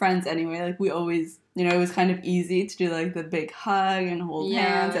since we were friends anyway, like, we always, you know, it was kind of easy to do, like, the big hug and hold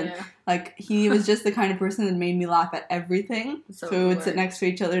hands, and, like, he was just the kind of person that made me laugh at everything. So we would sit next to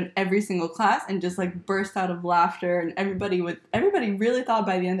each other in every single class and just, like, burst out of laughter, and everybody really thought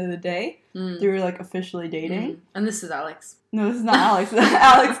by the end of the day they were, like, officially dating. And this is Alex. No, this is not Alex.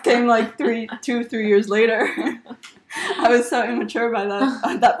 Alex came, like, 3 years later. I was so immature by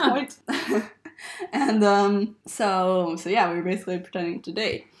at that point. And, so yeah, we were basically pretending to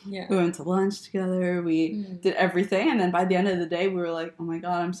date. Yeah. We went to lunch together, we did everything, and then by the end of the day, we were like, oh my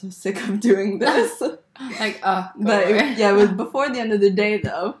god, I'm so sick of doing this. Like, but it was before the end of the day,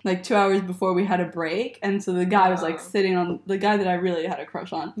 though, like 2 hours before we had a break, and so the guy was, like, sitting on, the guy that I really had a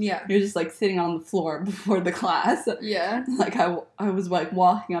crush on, he was just, like, sitting on the floor before the class. Yeah. Like, I was, like,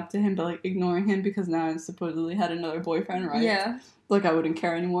 walking up to him, but, like, ignoring him, because now I supposedly had another boyfriend, right? Yeah. Like, I wouldn't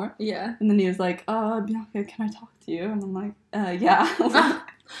care anymore. Yeah. And then he was like, Bianca, can I talk to you? And I'm like, yeah.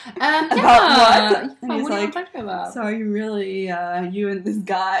 About what? And he's what like, are you talking about? so are you really, you and this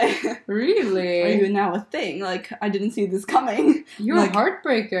guy? Really? Are you now a thing? Like, I didn't see this coming. You're like, a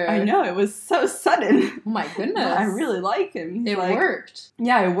heartbreaker. I know, it was so sudden. Oh my goodness. But I really like him. He's it like, worked.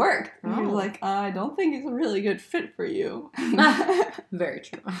 Yeah, it worked. Oh. He was like, I don't think he's a really good fit for you. Very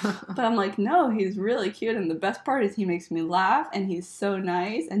true. But I'm like, no, he's really cute, and the best part is he makes me laugh, and he's so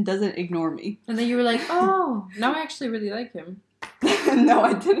nice, and doesn't ignore me. And then you were like, oh, now I actually really like him. No,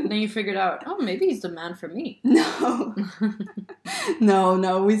 I didn't. Then you figured out, oh, maybe he's the man for me. No.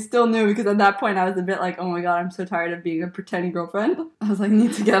 No, we still knew, because at that point I was a bit like, oh my god, I'm so tired of being a pretend girlfriend. I was like, I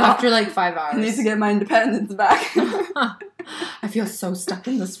need to get After off. like 5 hours. I need to get my independence back. I feel so stuck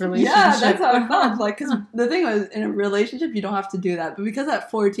in this relationship. Yeah, that's how I felt. Like, because the thing was, in a relationship, you don't have to do that. But because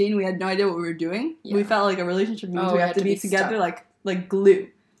at 14, we had no idea what we were doing, we felt like a relationship means we have to be together, like glue.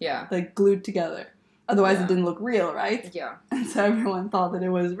 Yeah. Like, glued together. Otherwise, it didn't look real, right? Yeah. And so everyone thought that it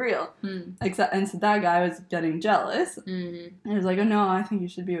was real. And so that guy was getting jealous. And he was like, oh, no, I think you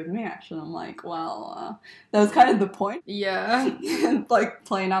should be with me, actually. And I'm like, well, that was kind of the point. Yeah. And, like,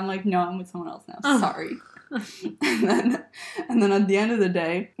 playing, I'm like, no, I'm with someone else now. Sorry. and then at the end of the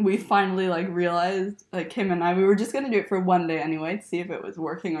day, we finally, like, realized, like, him and I, we were just gonna do it for one day anyway to see if it was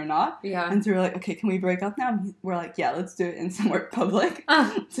working or not. Yeah. And so we were like, okay, can we break up now? And we're like, yeah, let's do it in somewhere public.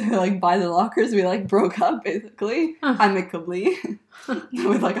 So like by the lockers, we like broke up basically, amicably,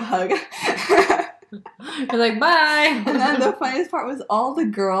 with like a hug. You're like, bye. And then the funniest part was all the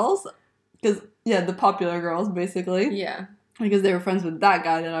girls, because the popular girls basically. Yeah. Because they were friends with that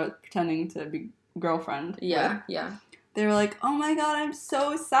guy that I was pretending to be girlfriend. Yeah, with. Yeah. They were like, oh my god, I'm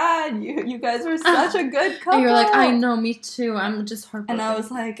so sad. You guys were such a good couple. And you're like, I know, me too. I'm just heartbroken. And I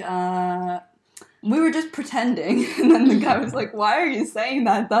was like, we were just pretending. And then the guy was like, why are you saying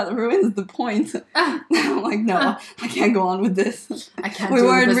that? That ruins the point. And I'm like, no, I can't go on with this. I can't We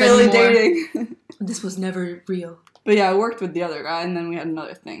weren't really dating. This was never real. But yeah, I worked with the other guy, and then we had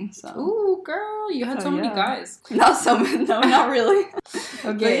another thing, so. Ooh, girl, you had so many guys. Not so many, no, not really.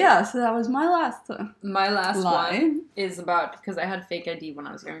 Okay. But yeah, so that was my last My last one is about, because I had fake ID when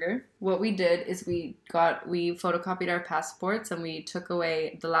I was younger. What we did is we photocopied our passports, and we took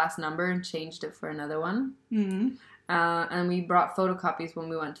away the last number and changed it for another one. Mm-hmm. And we brought photocopies when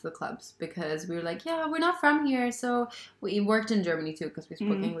we went to the clubs, because we were like, yeah, we're not from here. So we worked in Germany too, because we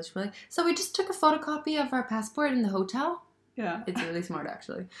spoke English. We're like, so we just took a photocopy of our passport in the hotel. Yeah. It's really smart,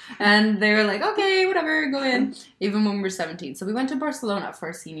 actually. And they were like, okay, whatever, go in. Even when we were 17. So we went to Barcelona for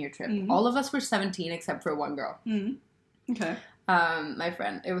our senior trip. All of us were 17 except for one girl. Okay. My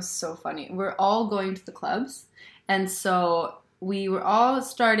friend. It was so funny. We're all going to the clubs. And so we were all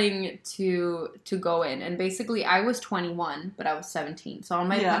starting to go in, and basically I was 21, but I was 17. So on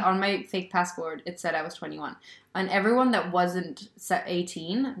my fake passport, it said I was 21. And everyone that wasn't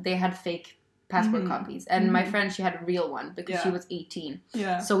 18, they had fake passport copies. And my friend, she had a real one because she was 18.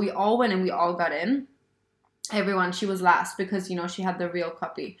 Yeah. So we all went and we all got in. Everyone, she was last because, she had the real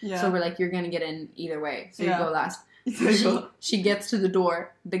copy. Yeah. So we're like, you're going to get in either way. So you go last. She gets to the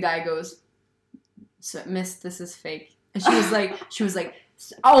door. The guy goes, miss, this is fake. And she was like,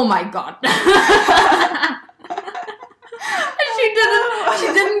 oh my god. She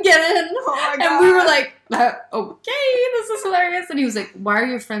didn't get in. Oh my god. And we were like, okay, this is hilarious. And he was like, why are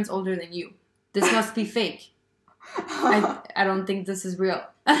your friends older than you? This must be fake. I don't think this is real.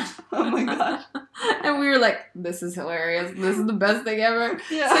 Oh my gosh. And we were like, this is hilarious. This is the best thing ever.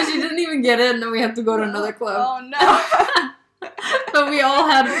 Yeah. So she didn't even get in, and we had to go to another club. Oh no. But we all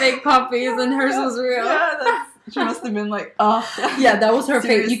had fake copies, and hers was real. Yeah, She must have been like, oh. Yeah, that was her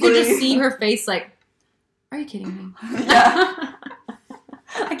face. You could just see her face like, are you kidding me? Yeah.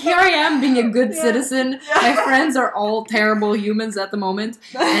 Like, here I am being a good citizen. My friends are all terrible humans at the moment.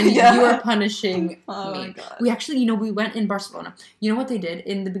 And you are punishing me. My God. We actually, we went in Barcelona. You know what they did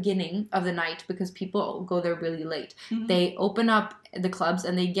in the beginning of the night? Because people go there really late. Mm-hmm. They open up the clubs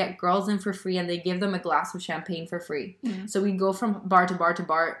and they get girls in for free and they give them a glass of champagne for free. Mm-hmm. So we go from bar to bar to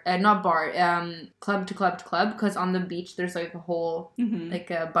bar. Not bar. Club to club to club. Because on the beach there's like a whole, like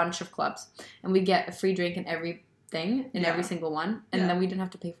a bunch of clubs. And we get a free drink in every thing in every single one, and then we didn't have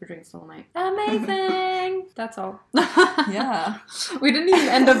to pay for drinks the whole night. Amazing. That's all. Yeah, we didn't even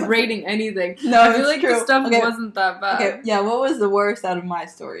end up rating anything. No, I feel like true. The stuff wasn't that bad. Okay, yeah. What was the worst out of my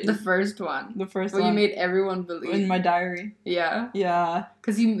stories? The first one. Where you made everyone believe in my diary. Yeah.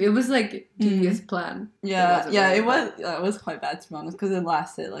 Because it was like devious plan. Yeah, it was quite bad, to be honest, because it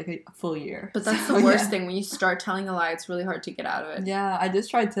lasted like a full year. But that's the worst thing. When you start telling a lie, it's really hard to get out of it. Yeah, I just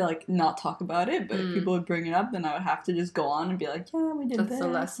tried to like not talk about it, but if people would bring it up, then I would have to just go on and be like, yeah, we did That's the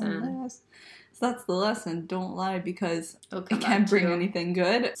lesson. So that's the lesson. Don't lie, because it can't bring anything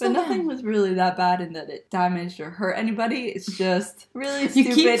good. But nothing was really that bad in that it damaged or hurt anybody. It's just really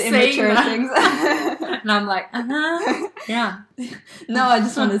stupid, immature things. And I'm like, yeah. No, I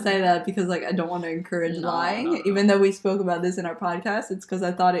just want to say that because like I don't want to encourage lying. No. Even though we spoke about this in our podcast, it's because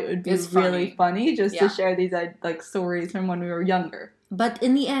I thought it would be really funny just to share these like stories from when we were younger. But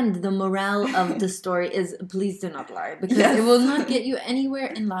in the end, the morale of the story is please do not lie, because it will not get you anywhere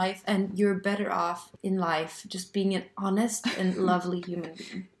in life, and you're better off in life just being an honest and lovely human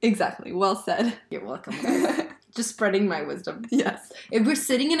being. Exactly. Well said. You're welcome, guys. Just spreading my wisdom. Yes. If we're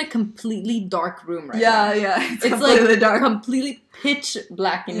sitting in a completely dark room right now. Yeah. It's like dark. Completely pitch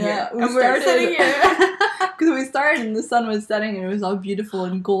black in here. And we're sitting here. Because we started and the sun was setting and it was all beautiful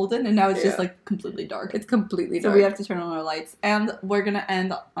and golden, and now it's just like completely dark. It's completely dark. So we have to turn on our lights. And we're going to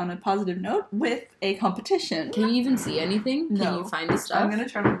end on a positive note with a competition. Can you even see anything? No. Can you find the stuff? I'm going to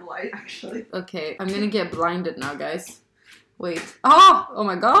turn on the light, actually. Okay, I'm going to get blinded now, guys. Wait. Oh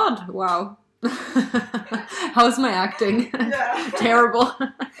my God. Wow. How's my acting? Yeah. Terrible.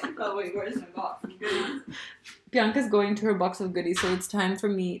 Oh wait, where's my box of goodies? Bianca's going to her box of goodies, so it's time for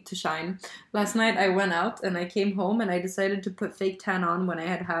me to shine. Last night I went out and I came home and I decided to put fake tan on when I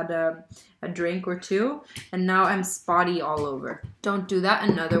had a drink or two, and now I'm spotty all over. Don't do that.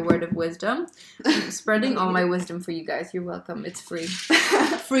 Another word of wisdom. I'm spreading all my wisdom for you guys. You're welcome. It's free.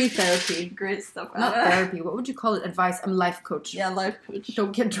 Free therapy. Great stuff. Not therapy. What would you call it? Advice. I'm life coach. Yeah, life coach.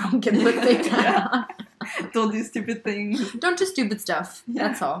 Don't get drunk and put fake tan on. Don't do stupid things. Don't do stupid stuff. Yeah.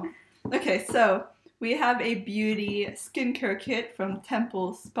 That's all. Okay, so we have a beauty skincare kit from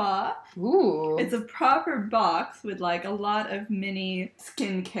Temple Spa. Ooh. It's a proper box with like a lot of mini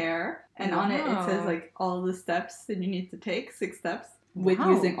skincare. And on it says like all the steps that you need to take, 6 steps, with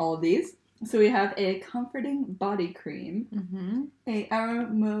using all of these. So we have a comforting body cream, a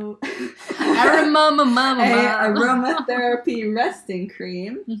aromatherapy resting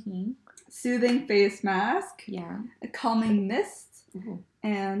cream, soothing face mask, a calming mist,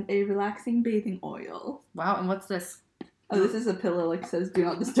 and a relaxing bathing oil. Wow, and what's this? Oh, this is a pillow, like says do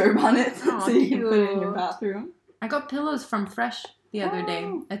not disturb on it, so you can put it in your bathroom. I got pillows from Fresh the other day.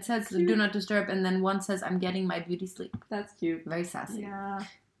 It says do not disturb, and then one says I'm getting my beauty sleep. That's cute. Very sassy. Yeah.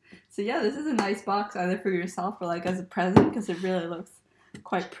 So yeah, this is a nice box either for yourself or like as a present, because it really looks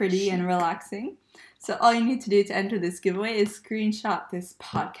quite pretty and relaxing. So all you need to do to enter this giveaway is screenshot this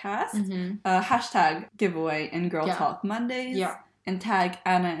podcast, hashtag giveaway in Girl Talk Mondays. Yeah. And tag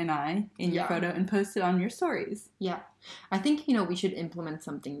Anna and I in your photo and post it on your stories. Yeah. I think, we should implement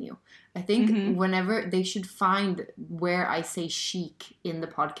something new. I think whenever they should find where I say chic in the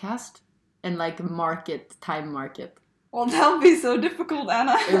podcast and like time mark it. Well, that would be so difficult,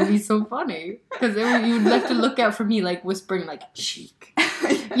 Anna. It would be so funny. Because you'd have to look out for me like whispering like chic.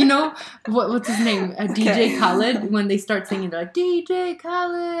 You know, what's his name? DJ Khaled. When they start singing, they're like DJ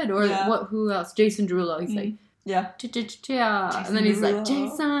Khaled. Or who else? Jason Derulo. He's like, yeah. And then he's like,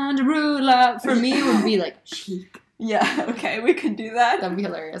 Jason Derulo. For me, it would be like, chic. Yeah, okay, we could do that. That'd be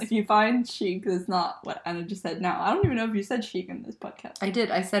hilarious. If you find chic, that's not what Anna just said now. I don't even know if you said chic in this podcast. I did.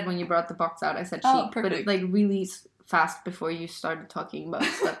 I said when you brought the box out, I said chic. Perfect. But it, like really fast before you started talking about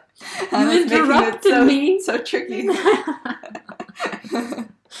stuff. You interrupted me. So tricky.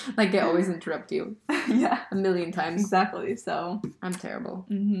 Like they always interrupt you. Yeah. 1,000,000 times. Exactly, so. I'm terrible.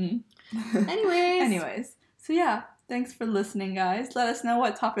 Anyways. So yeah, thanks for listening, guys. Let us know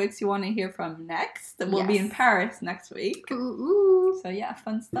what topics you want to hear from next. We'll be in Paris next week. Ooh. So yeah,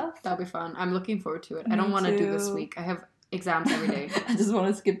 fun stuff. That'll be fun. I'm looking forward to it. I don't want to do this week. I have exams every day. I just want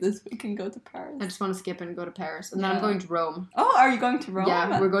to skip this week and go to Paris. I just want to skip and go to Paris. And then I'm going to Rome. Oh, are you going to Rome?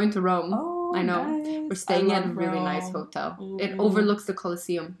 Yeah, we're going to Rome. Oh, I know. Nice. We're staying at a really nice hotel. Ooh. It overlooks the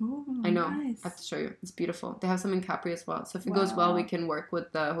Colosseum. Ooh, I know. Nice. I have to show you. It's beautiful. They have some in Capri as well. So if it goes well, we can work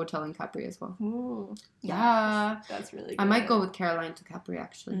with the hotel in Capri as well. Ooh, yeah. Nice. That's really good. I might go with Caroline to Capri,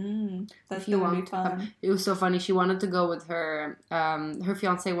 actually. That's going to be fun. It was so funny. She wanted to go with her, her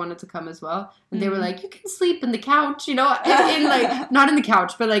fiance wanted to come as well. And they were like, you can sleep in the couch, in like, not in the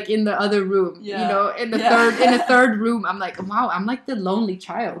couch, but like in the other room, in the third room. I'm like, wow, I'm like the lonely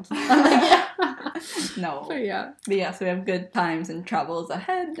child. I'm like, no. But yeah, so we have good times and travels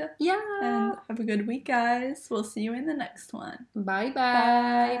ahead. Yeah. And have a good week, guys. We'll see you in the next one. Bye.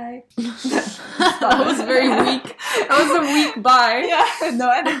 Bye. That was very weak. That was a weak bye. Yeah. No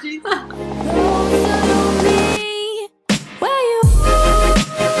energy.